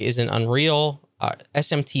 Remake is in Unreal.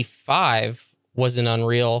 SMT 5 was in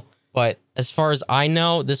Unreal, but as far as I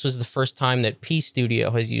know, this was the first time that P Studio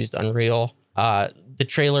has used Unreal. The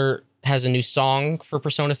trailer has a new song for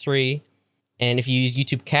Persona 3, and if you use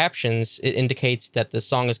YouTube captions, it indicates that the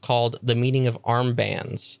song is called The Meaning of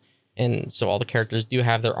Armbands. And so all the characters do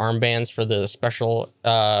have their armbands for the special,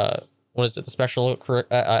 the special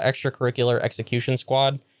extracurricular execution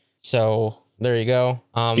squad. So there you go.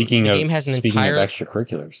 Speaking of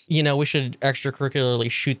extracurriculars, you know, we should extracurricularly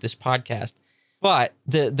shoot this podcast. But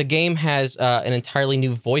the game has an entirely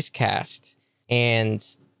new voice cast, and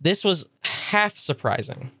this was half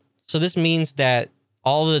surprising. So this means that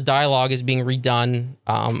all the dialogue is being redone.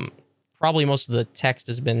 Probably most of the text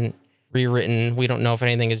has been rewritten. We don't know if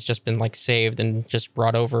anything has just been like saved and just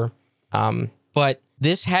brought over. But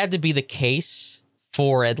this had to be the case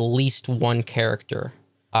for at least one character.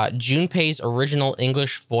 Junpei's original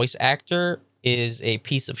English voice actor is a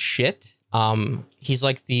piece of shit. He's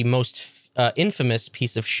like the most infamous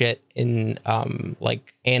piece of shit in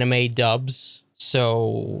like anime dubs.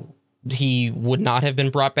 So he would not have been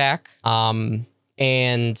brought back.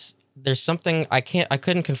 And there's something I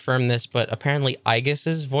couldn't confirm this, but apparently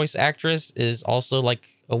Aegis's voice actress is also like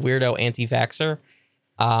a weirdo anti-vaxxer.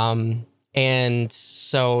 And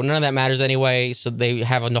so none of that matters anyway. So they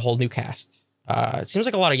have a whole new cast. It seems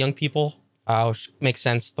like a lot of young people, which makes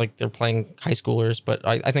sense. Like they're playing high schoolers, but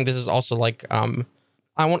I think this is also like, I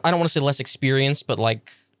don't want to say less experienced, but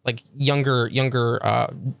like younger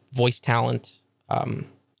voice talent.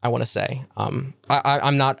 I want to say,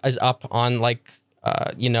 I'm not as up on like,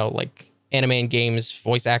 like anime and games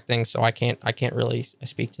voice acting. So I can't really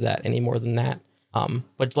speak to that any more than that.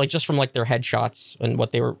 But like just from like their headshots and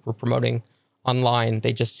what they were promoting online,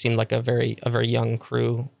 they just seemed like a very young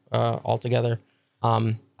crew altogether.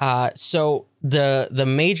 So the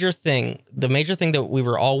major thing that we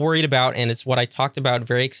were all worried about, and it's what I talked about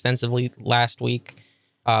very extensively last week,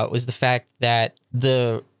 was the fact that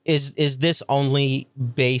the is this only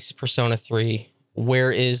base Persona 3?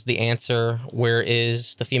 Where is the answer? Where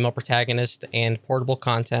is the female protagonist and portable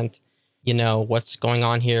content? You know, what's going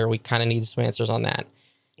on here? We kind of need some answers on that.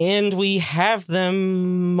 And we have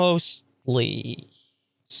them mostly.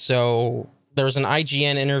 So there was an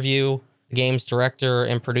IGN interview. The game's director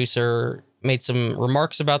and producer made some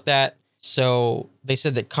remarks about that. So they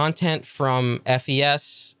said that content from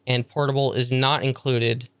FES and portable is not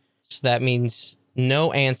included. So that means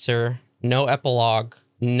no answer, no epilogue,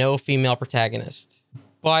 no female protagonist.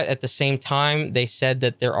 But at the same time, they said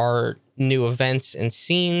that there are new events and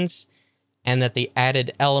scenes and that they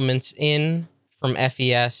added elements in from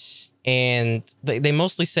FES. And they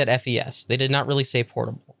mostly said FES. They did not really say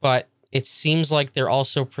portable. But it seems like they're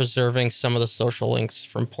also preserving some of the social links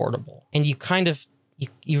from portable. And you kind of,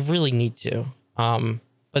 you really need to.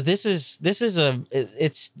 But this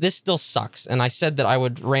still sucks. And I said that I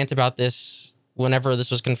would rant about this whenever this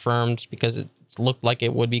was confirmed because it looked like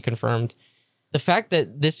it would be confirmed. The fact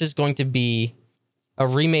that this is going to be a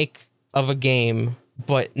remake of a game,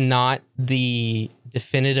 but not the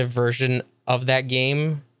definitive version of that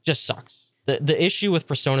game just sucks. The issue with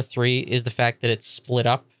Persona 3 is the fact that it's split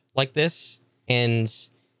up like this. And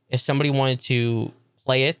if somebody wanted to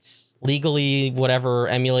play it legally, whatever,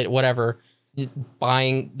 emulate it, whatever,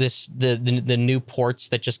 buying the new ports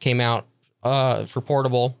that just came out for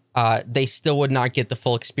portable, they still would not get the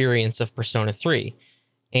full experience of Persona 3.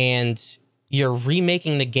 And you're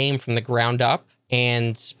remaking the game from the ground up,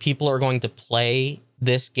 and people are going to play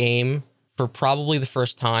this game for probably the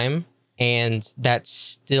first time, and that's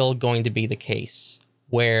still going to be the case,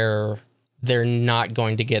 where they're not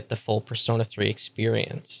going to get the full Persona 3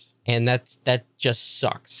 experience. And that just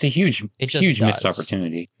sucks. It's a huge missed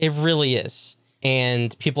opportunity. It really is.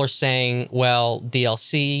 And people are saying, well,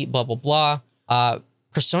 DLC, blah, blah, blah.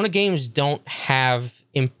 Persona games don't have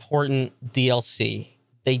important DLC.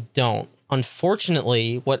 They don't.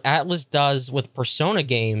 Unfortunately, what Atlus does with Persona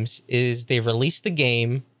games is they release the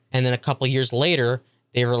game, and then a couple years later,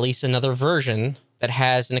 they release another version that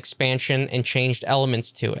has an expansion and changed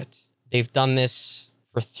elements to it. They've done this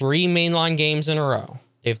for 3 mainline games in a row.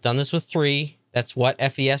 They've done this with 3. That's what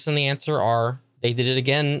FES and the answer are. They did it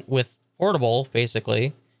again with portable,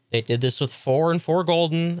 basically. They did this with 4 and 4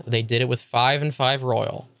 Golden. They did it with 5 and 5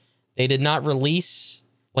 Royal. They did not release...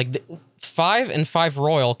 5 and 5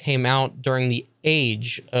 Royal came out during the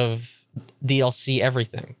age of DLC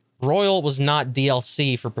everything. Royal was not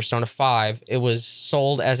DLC for Persona 5. It was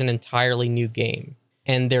sold as an entirely new game.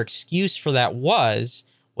 And their excuse for that was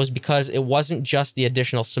because it wasn't just the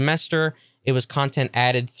additional semester, it was content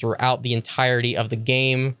added throughout the entirety of the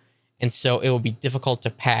game, and so it would be difficult to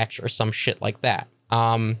patch or some shit like that.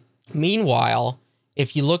 Meanwhile,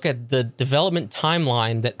 if you look at the development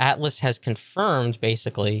timeline that Atlus has confirmed,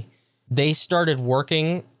 basically, they started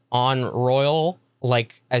working on Royal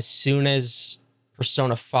like as soon as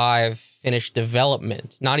Persona 5 finished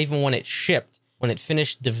development. Not even when it shipped, when it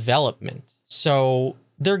finished development. So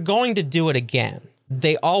they're going to do it again.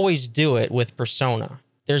 They always do it with Persona.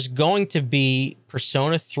 There's going to be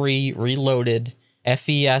Persona 3 Reloaded,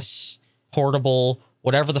 FES, portable,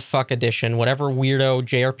 whatever the fuck edition, whatever weirdo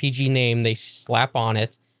JRPG name they slap on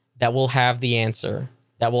it, that will have the answer,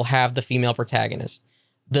 that will have the female protagonist.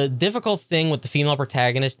 The difficult thing with the female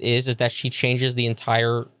protagonist is that she changes the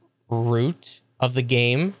entire route of the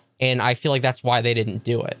game, and I feel like that's why they didn't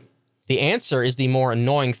do it. The answer is the more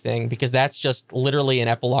annoying thing, because that's just literally an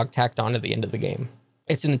epilogue tacked on at the end of the game.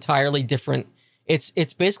 It's an entirely different... It's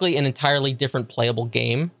basically an entirely different playable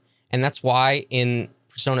game, and that's why in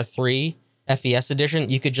Persona 3 FES edition,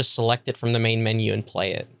 you could just select it from the main menu and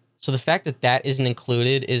play it. So the fact that that isn't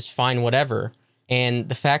included is fine, whatever. And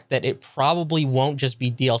the fact that it probably won't just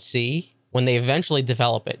be DLC when they eventually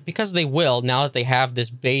develop it, because they will, now that they have this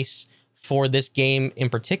base for this game in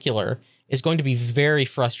particular, is going to be very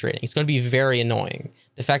frustrating. It's going to be very annoying.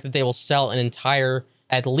 The fact that they will sell an entire,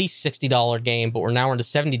 at least $60 game, but we're now into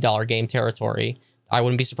 $70 game territory. I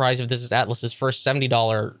wouldn't be surprised if this is Atlus's first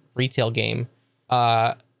 $70 retail game.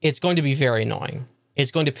 It's going to be very annoying.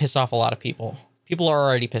 It's going to piss off a lot of people. People are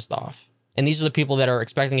already pissed off. And these are the people that are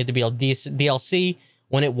expecting it to be a DLC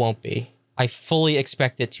when it won't be. I fully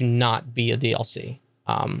expect it to not be a DLC.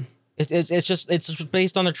 It's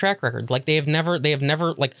based on their track record. Like they have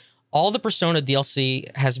never like all the Persona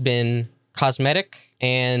DLC has been cosmetic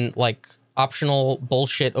and like optional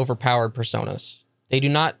bullshit overpowered personas. They do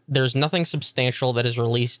not. There's nothing substantial that is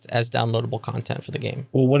released as downloadable content for the game.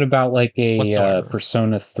 Well, what about like a Whatsoever.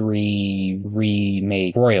 Persona 3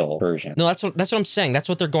 remake Royal version? No, that's what I'm saying. That's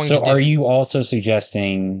what they're going to So do. are you also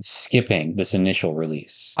suggesting skipping this initial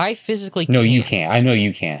release? I physically No, can't. you can't. I know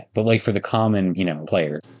you can't. But like for the common,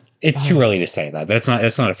 player, it's too early to say that. That's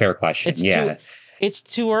not a fair question. It's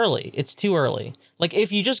too early. It's too early. Like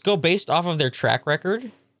if you just go based off of their track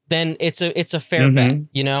record, then it's a fair bet,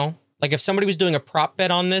 you know? Like if somebody was doing a prop bet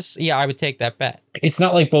on this, yeah, I would take that bet. It's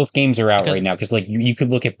not like both games are out right now, because like you could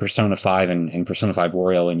look at Persona 5 and Persona 5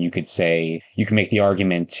 Royal, and you could make the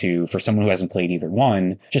argument for someone who hasn't played either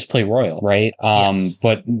one, just play Royal, right? Yes.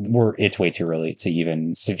 But it's way too early to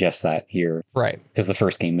even suggest that here. Right. Because the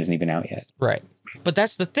first game isn't even out yet. Right. But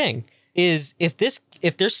that's the thing, is if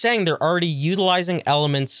they're saying they're already utilizing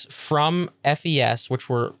elements from FES, which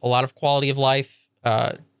were a lot of quality of life,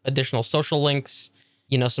 additional social links,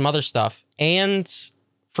 some other stuff, and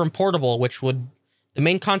from Portable, the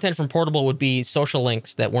main content from Portable would be social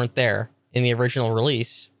links that weren't there in the original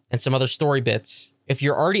release and some other story bits. If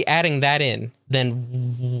you're already adding that in, then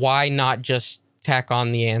why not just tack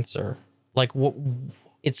on the answer? Like,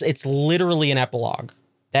 it's literally an epilogue.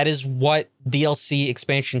 That is what DLC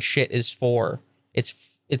expansion shit is for.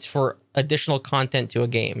 It's for additional content to a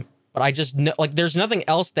game. But I just know, like, there's nothing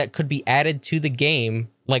else that could be added to the game,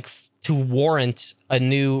 like, to warrant a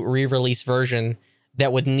new re-release version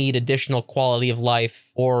that would need additional quality of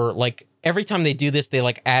life, or like every time they do this, they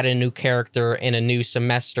like add a new character and a new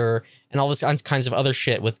semester and all this kinds of other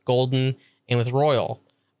shit with Golden and with Royal.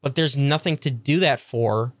 But there's nothing to do that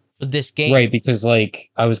for this game. Right, because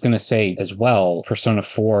like I was going to say as well, Persona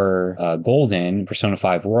 4 Golden, Persona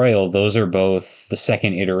 5 Royal, those are both the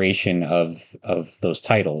second iteration of those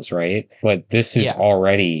titles, right? But this is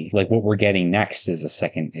already, like, what we're getting next is the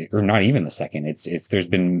second, or not even the second. It's there's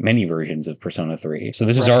been many versions of Persona 3. So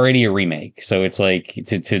this is already a remake. So it's like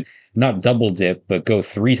to not double dip, but go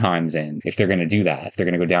 3 times in if they're going to do that, if they're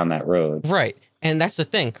going to go down that road. Right. And that's the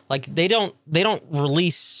thing. Like they don't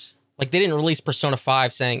release, like, they didn't release Persona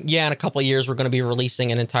 5 saying, yeah, in a couple of years, we're going to be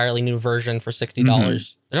releasing an entirely new version for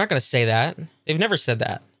 $60. They're not going to say that. They've never said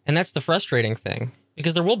that. And that's the frustrating thing,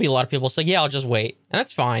 because there will be a lot of people say, yeah, I'll just wait. And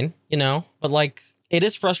that's fine, But, like, it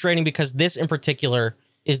is frustrating because this in particular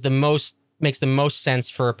makes the most sense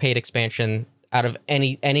for a paid expansion out of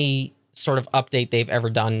any sort of update they've ever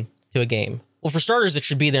done to a game. Well, for starters, it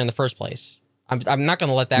should be there in the first place. I'm not going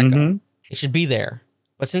to let that go. It should be there.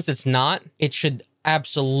 But since it's not, it should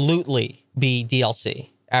absolutely be DLC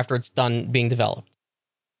after it's done being developed.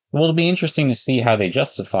 Well, it'll be interesting to see how they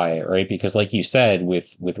justify it, right? Because like you said,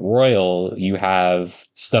 with Royal, you have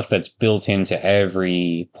stuff that's built into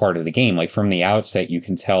every part of the game. Like from the outset, you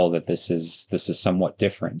can tell that this is somewhat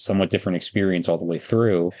different experience all the way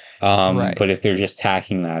through. Right. But if they're just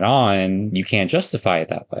tacking that on, you can't justify it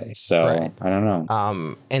that way. So I don't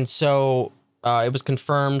know. And so it was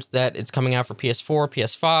confirmed that it's coming out for PS4,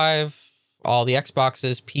 PS5, all the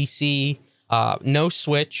Xboxes, PC, no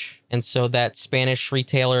Switch. And so that Spanish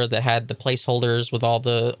retailer that had the placeholders with all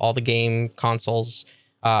the game consoles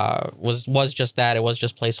was just that. It was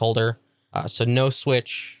just placeholder. So no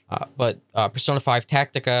Switch. But Persona 5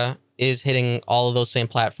 Tactica is hitting all of those same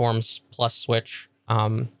platforms plus Switch.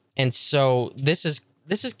 And so this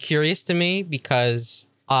is curious to me because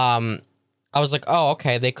I was like, oh,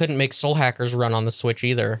 okay, they couldn't make Soul Hackers run on the Switch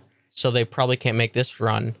either. So they probably can't make this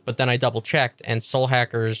run. But then I double checked, and Soul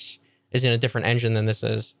Hackers is in a different engine than this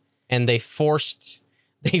is. And they forced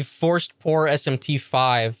poor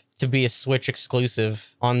SMT5 to be a Switch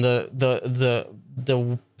exclusive on the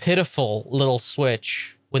pitiful little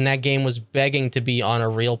Switch when that game was begging to be on a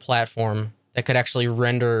real platform that could actually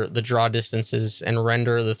render the draw distances and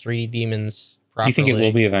render the 3D demons properly. You think it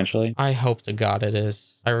will be eventually? I hope to God it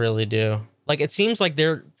is. I really do. Like, it seems like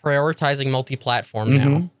they're prioritizing multi-platform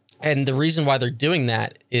now. And the reason why they're doing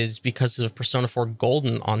that is because of Persona 4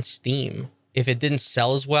 Golden on Steam. If it didn't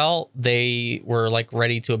sell as well, they were like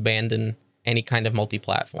ready to abandon any kind of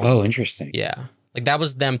multi-platform. Oh, interesting. Yeah. Like that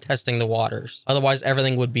was them testing the waters. Otherwise,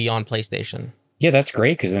 everything would be on PlayStation. Yeah, that's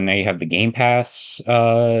great, because then now you have the Game Pass,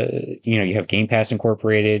 you have Game Pass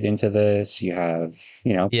incorporated into this. You have,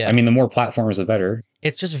 I mean, the more platforms, the better.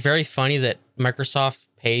 It's just very funny that Microsoft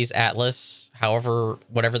pays Atlas,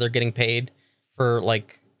 whatever they're getting paid for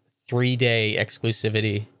like 3-day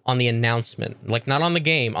exclusivity on the announcement, like not on the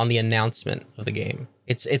game, on the announcement of the game.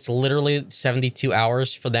 It's literally 72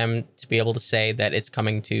 hours for them to be able to say that it's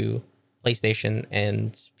coming to PlayStation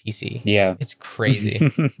and PC. Yeah. It's crazy.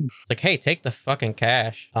 It's like, hey, take the fucking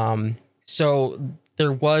cash. So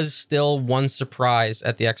there was still one surprise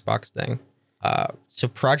at the Xbox thing. So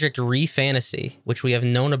Project Refantasy, which we have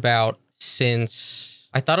known about since,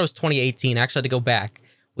 I thought it was 2018. Actually, I had to go back.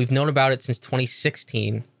 We've known about it since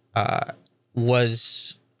 2016.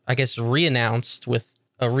 Was, I guess, re-announced with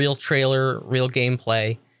a real trailer, real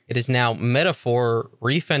gameplay. It is now Metaphor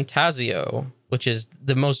Refantasio, which is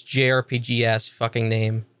the most JRPG-ass fucking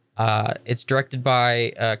name. It's directed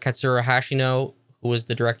by Katsura Hashino, who was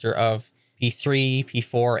the director of P3,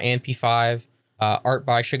 P4, and P5. Art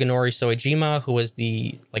by Shigenori Soejima, who was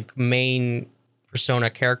the like main Persona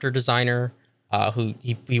character designer. Who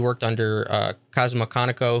he worked under Kazuma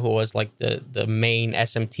Kaneko, who was like the main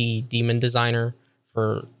SMT demon designer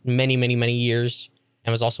for many, many, many years,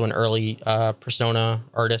 and was also an early Persona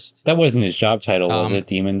artist. That wasn't his job title, was it?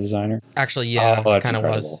 Demon designer? Actually, yeah, that's kind of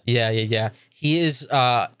incredible. was. Yeah. He is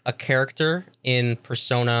a character in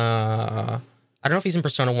Persona. I don't know if he's in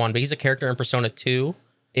Persona 1, but he's a character in Persona 2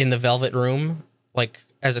 in the Velvet Room, like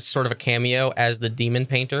as a sort of a cameo as the demon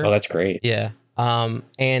painter. Oh, that's great. Yeah.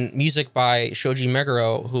 And music by Shoji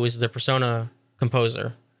Meguro, who is the Persona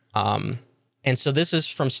composer. And so this is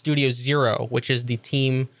from Studio Zero, which is the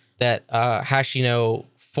team that Hashino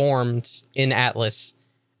formed in Atlas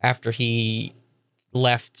after he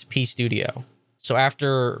left P Studio. So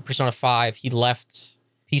after Persona 5, he left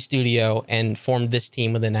P Studio and formed this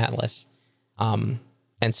team within Atlas. And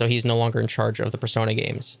so he's no longer in charge of the Persona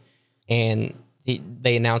games. And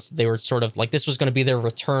they announced they were sort of like this was going to be their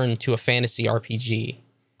return to a fantasy RPG.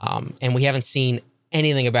 And we haven't seen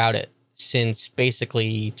anything about it since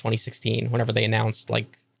basically 2016, whenever they announced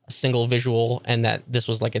like a single visual and that this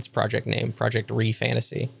was like its project name, Project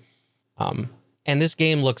Refantasy. And this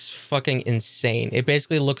game looks fucking insane. It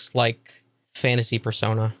basically looks like fantasy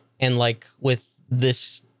Persona. And like with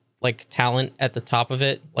this like talent at the top of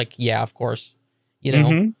it, like, yeah, of course, you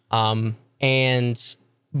know? And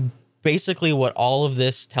basically what all of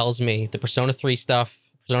this tells me, the Persona 3 stuff,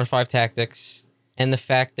 Persona 5 tactics, and the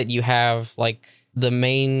fact that you have like the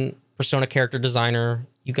main Persona character designer,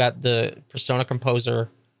 you got the Persona composer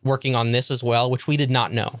working on this as well, which we did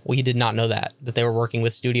not know. We did not know that they were working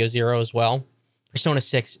with Studio Zero as well. Persona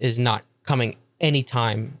 6 is not coming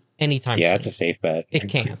anytime Yeah, soon. it's a safe bet. It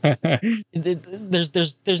can't.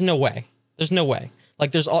 There's no way. There's no way.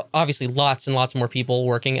 Like there's obviously lots and lots more people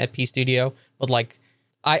working at P Studio, but like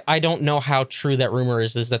I don't know how true that rumor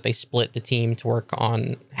is that they split the team to work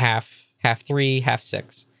on half 3, half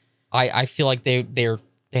 6. I feel like they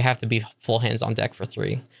have to be full hands on deck for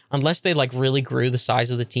 3, unless they like really grew the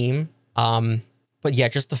size of the team. But yeah,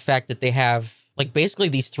 just the fact that they have like basically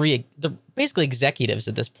these 3, they're basically executives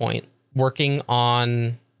at this point working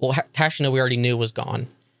on. Well, Tashina we already knew was gone,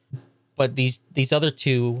 but these other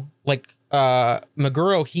 2, like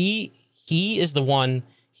Meguro, he is the one.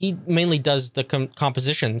 He mainly does the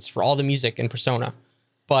compositions for all the music in Persona,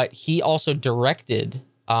 but he also directed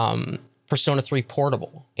Persona 3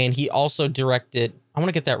 Portable, and he also directed. I want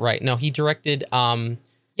to get that right. No, he directed. It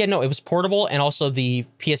was Portable, and also the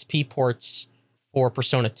PSP ports for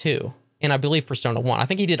Persona 2, and I believe Persona 1. I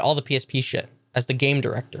think he did all the PSP shit as the game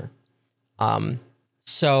director.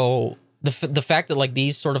 So the fact that like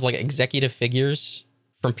these sort of like executive figures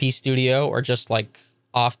from P Studio are just like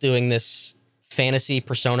off doing this fantasy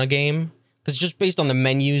Persona game, because just based on the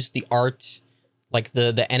menus, the art, like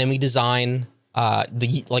the enemy design,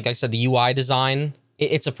 like I said, the UI design,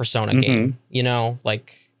 it's a Persona game, you know,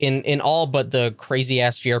 like in all but the crazy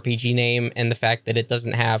ass JRPG name and the fact that it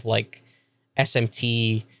doesn't have like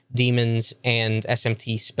SMT demons and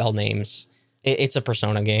SMT spell names. It's a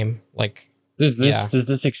Persona game. Like, does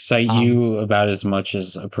this excite you about as much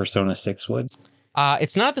as a Persona 6 would?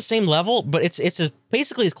 It's not at the same level, but it's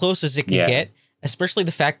basically as close as it can get. Especially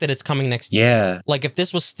the fact that it's coming next year. Yeah. Like if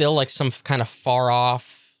this was still like some kind of far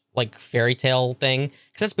off like fairy tale thing,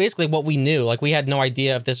 because that's basically what we knew. Like we had no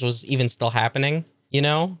idea if this was even still happening. You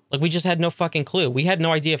know, like we just had no fucking clue. We had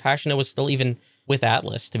no idea if Hashino was still even with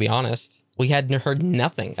Atlas. To be honest, we had heard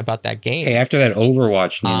nothing about that game. Hey, after that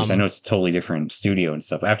Overwatch news, I know it's a totally different studio and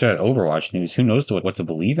stuff. After that Overwatch news, who knows what to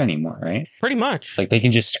believe anymore, right? Pretty much. Like they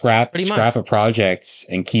can just scrap a project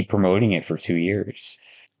and keep promoting it for 2 years.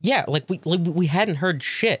 Yeah, like we hadn't heard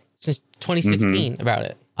shit since 2016 about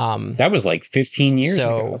it. That was like 15 years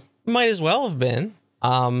ago. Might as well have been.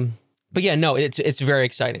 But yeah, no, it's very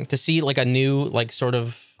exciting to see like a new like sort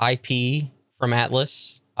of IP from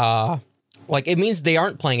Atlas. Like it means they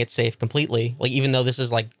aren't playing it safe completely. Like even though this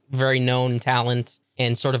is like very known talent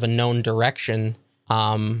and sort of a known direction,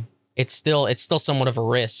 it's still somewhat of a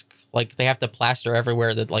risk. Like they have to plaster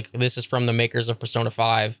everywhere that like this is from the makers of Persona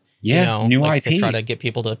 5. Yeah, you know, new like, IP. to try to get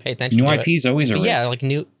people to pay attention. New to IP is always a risk. Yeah, like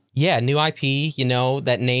new IP. You know,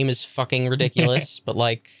 that name is fucking ridiculous, but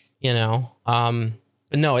like you know.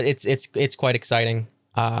 But no, it's quite exciting.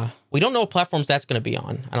 We don't know what platforms that's going to be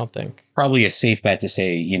on. I don't think. Probably a safe bet to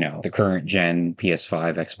say, you know, the current gen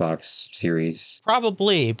PS5, Xbox Series.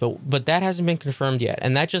 Probably, but that hasn't been confirmed yet,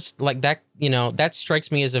 and that just like that, you know, that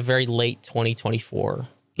strikes me as a very late 2024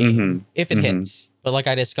 game if it hits. But like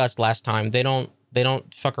I discussed last time, they don't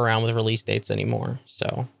fuck around with release dates anymore.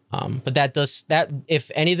 So, but that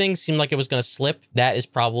if anything seemed like it was going to slip, that is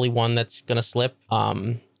probably one that's going to slip.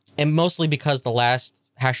 And mostly because the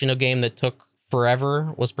last Hashino game that took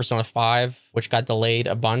forever was Persona 5, which got delayed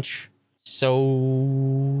a bunch.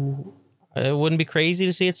 So it wouldn't be crazy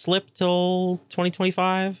to see it slip till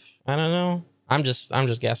 2025. I don't know. I'm just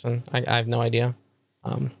guessing. I have no idea.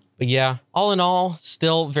 But yeah, all in all,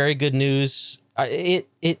 still very good news. The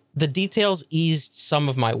details eased some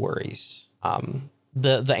of my worries.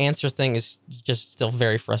 The answer thing is just still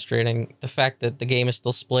very frustrating. The fact that the game is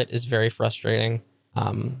still split is very frustrating.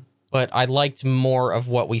 But I liked more of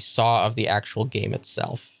what we saw of the actual game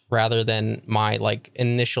itself rather than my like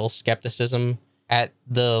initial skepticism at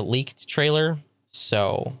the leaked trailer.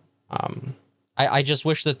 So I just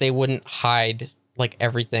wish that they wouldn't hide like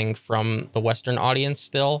everything from the Western audience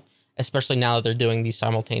still, especially now that they're doing these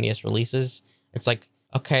simultaneous releases. It's like,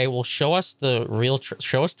 okay, well, show us the real,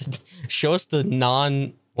 show us the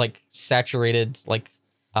non like saturated, like,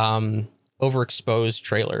 overexposed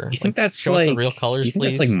trailer. You think like, that's show like us the real colors? Do you think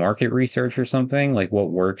please? that's like market research or something? Like what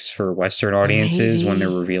works for Western audiences when they're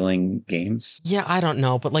revealing games? Yeah, I don't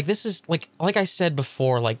know, but like this is like I said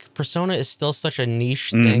before, like Persona is still such a niche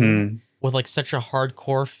thing with like such a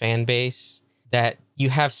hardcore fan base that you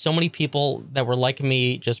have so many people that were like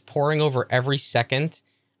me just poring over every second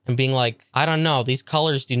and being like, I don't know, these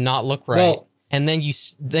colors do not look right. Well, and then you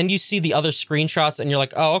see the other screenshots and you're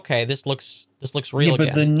like, oh, okay, this looks real. Yeah, but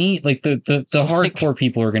again. the hardcore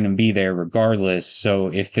people are going to be there regardless. So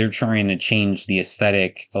if they're trying to change the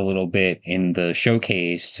aesthetic a little bit in the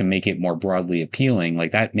showcase to make it more broadly appealing,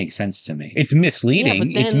 like that makes sense to me. It's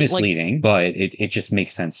misleading. Yeah, it's misleading, like, but it just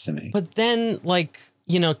makes sense to me. But then, like,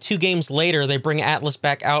 you know, 2 games later, they bring Atlas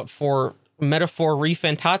back out for Metaphor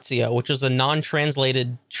Refantatio, which is a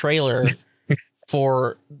non-translated trailer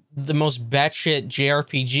for the most batshit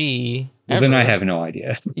JRPG well, ever. Then I have no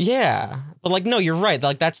idea. Yeah, but like, no, you're right.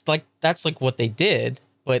 Like that's what they did.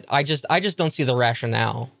 But I just don't see the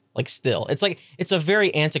rationale. Like, still, it's like it's a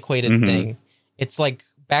very antiquated thing. It's like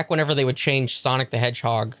back whenever they would change Sonic the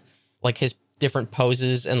Hedgehog, like his different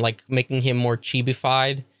poses and like making him more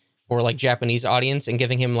chibified for like Japanese audience and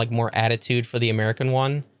giving him like more attitude for the American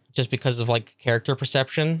one. Just because of like character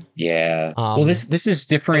perception. Yeah. Well, this is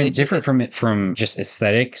different from just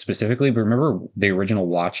aesthetic specifically. But remember the original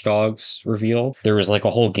Watch Dogs reveal? There was like a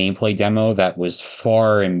whole gameplay demo that was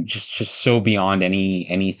far and just so beyond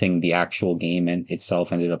anything the actual game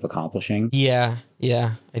itself ended up accomplishing. Yeah,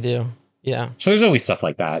 I do. Yeah. So there's always stuff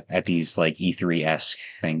like that at these like E3-esque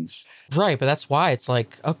things. Right, but that's why it's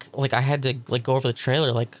like, okay, like I had to like go over the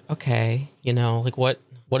trailer, like, okay, you know, like what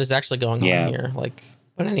is actually going on here? Like.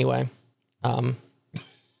 But anyway, I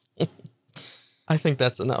think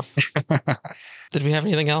that's enough. Did we have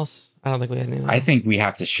anything else? I don't think we had anything. I think we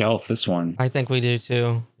have to shelf this one. I think we do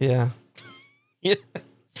too. Yeah. Yeah.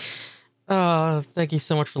 Thank you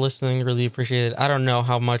so much for listening. Really appreciate it. I don't know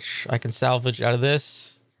how much I can salvage out of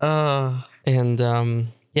this. Yeah,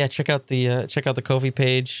 check out the Ko-fi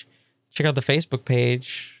page. Check out the Facebook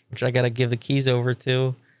page, which I gotta give the keys over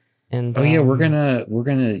to. And, we're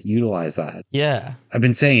gonna utilize that. Yeah, I've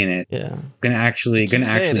been saying it. Yeah, gonna actually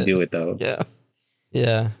do it though.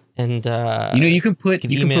 Yeah. And you can put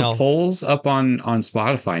polls up on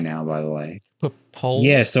Spotify now. By the way, put polls.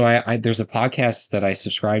 Yeah, so I there's a podcast that I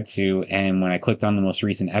subscribe to, and when I clicked on the most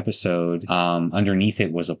recent episode, underneath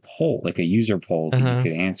it was a poll, like a user poll that you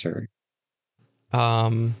could answer.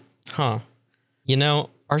 You know,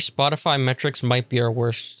 our Spotify metrics might be our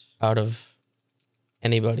worst out of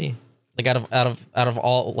anybody, like out of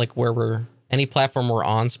all, like where we're any platform we're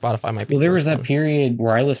on, Spotify might be. Well, there was that period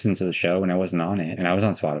where I listened to the show and I wasn't on it, and I was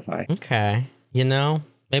on Spotify. Okay, you know,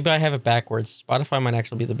 maybe I have it backwards. Spotify might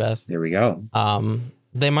actually be the best. There we go.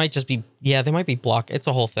 They might just be, they might be blocked. It's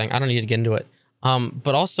a whole thing. I don't need to get into it.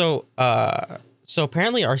 But also, so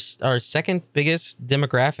apparently our second biggest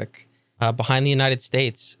demographic behind the United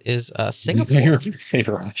States is Singapore. You're going to say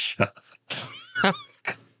Russia.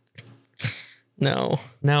 No.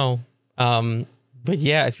 But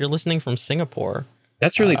yeah, if you're listening from Singapore,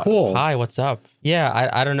 that's really cool. Hi, what's up? Yeah,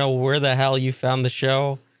 I don't know where the hell you found the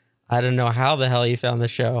show. I don't know how the hell you found the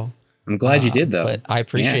show. I'm glad you did, though. But I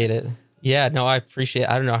appreciate it. Yeah, no, I appreciate it.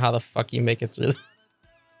 I don't know how the fuck you make it through.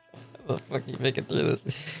 How the fuck you make it through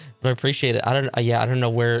this? But I appreciate it. I don't know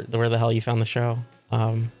where the hell you found the show.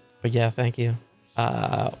 But yeah, thank you.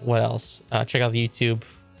 What else? Check out the YouTube,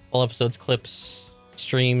 all episodes, clips,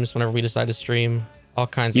 streams whenever we decide to stream, all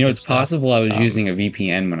kinds of it's stuff. possible I was using a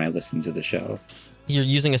VPN when I listened to the show. You're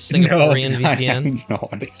using a Singaporean VPN? No,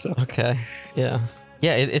 I think so. Okay. Yeah.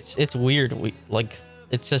 Yeah, it's weird.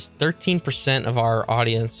 It says 13% of our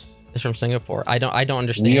audience is from Singapore. I don't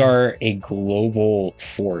understand. We are a global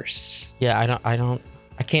force. Yeah,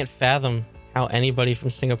 I can't fathom how anybody from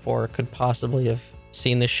Singapore could possibly have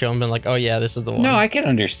seen this show and been like, oh yeah, this is the one. No, I can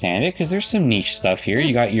understand it because there's some niche stuff here.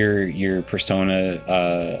 You got your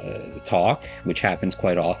Persona talk, which happens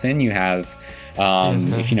quite often. You have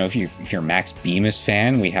if you're a Max Bemis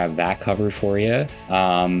fan, we have that covered for you.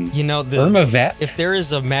 Irma Vep. If there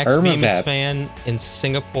is a Max Bemis fan in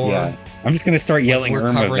Singapore, yeah, I'm just gonna start yelling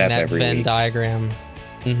Irma Vep that every Venn week. diagram.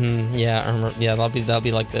 Yeah, Irma. Yeah, that'll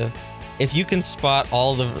be like the. If you can spot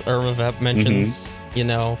all the Irma Vep mentions,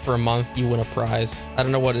 for a month, you win a prize. I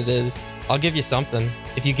don't know what it is. I'll give you something.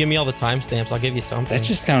 If you give me all the timestamps, I'll give you something. That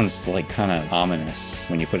just sounds like kind of ominous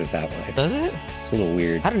when you put it that way. Does it? It's a little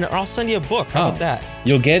weird. I don't know. I'll send you a book. How about that?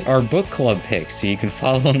 You'll get our book club picks so you can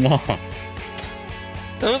follow along.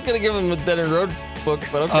 I was gonna give him a Dead End Road book,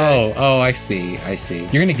 but okay. Oh, I see.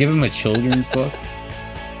 You're gonna give him a children's book?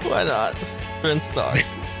 Why not? They're in stock.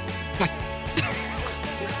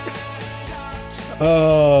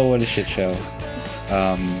 Oh, what a shit show.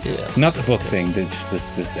 Yeah. Not the book thing,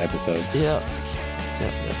 just this episode. Yeah.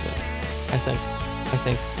 I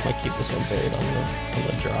think might keep this one buried on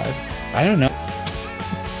the drive. I don't know.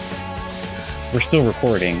 We're still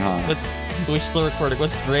recording, huh? We're still recording.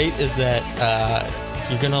 What's great is that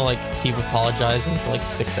you're gonna keep apologizing for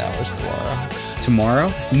 6 hours tomorrow.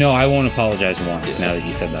 Tomorrow? No, I won't apologize once. Now that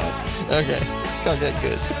you said that. Okay,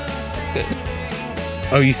 good.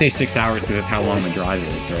 Oh, you say 6 hours because that's how long the drive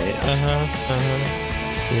is, right?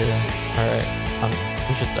 Yeah. All right.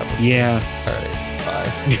 We should stop. Yeah. All right.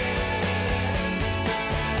 Bye.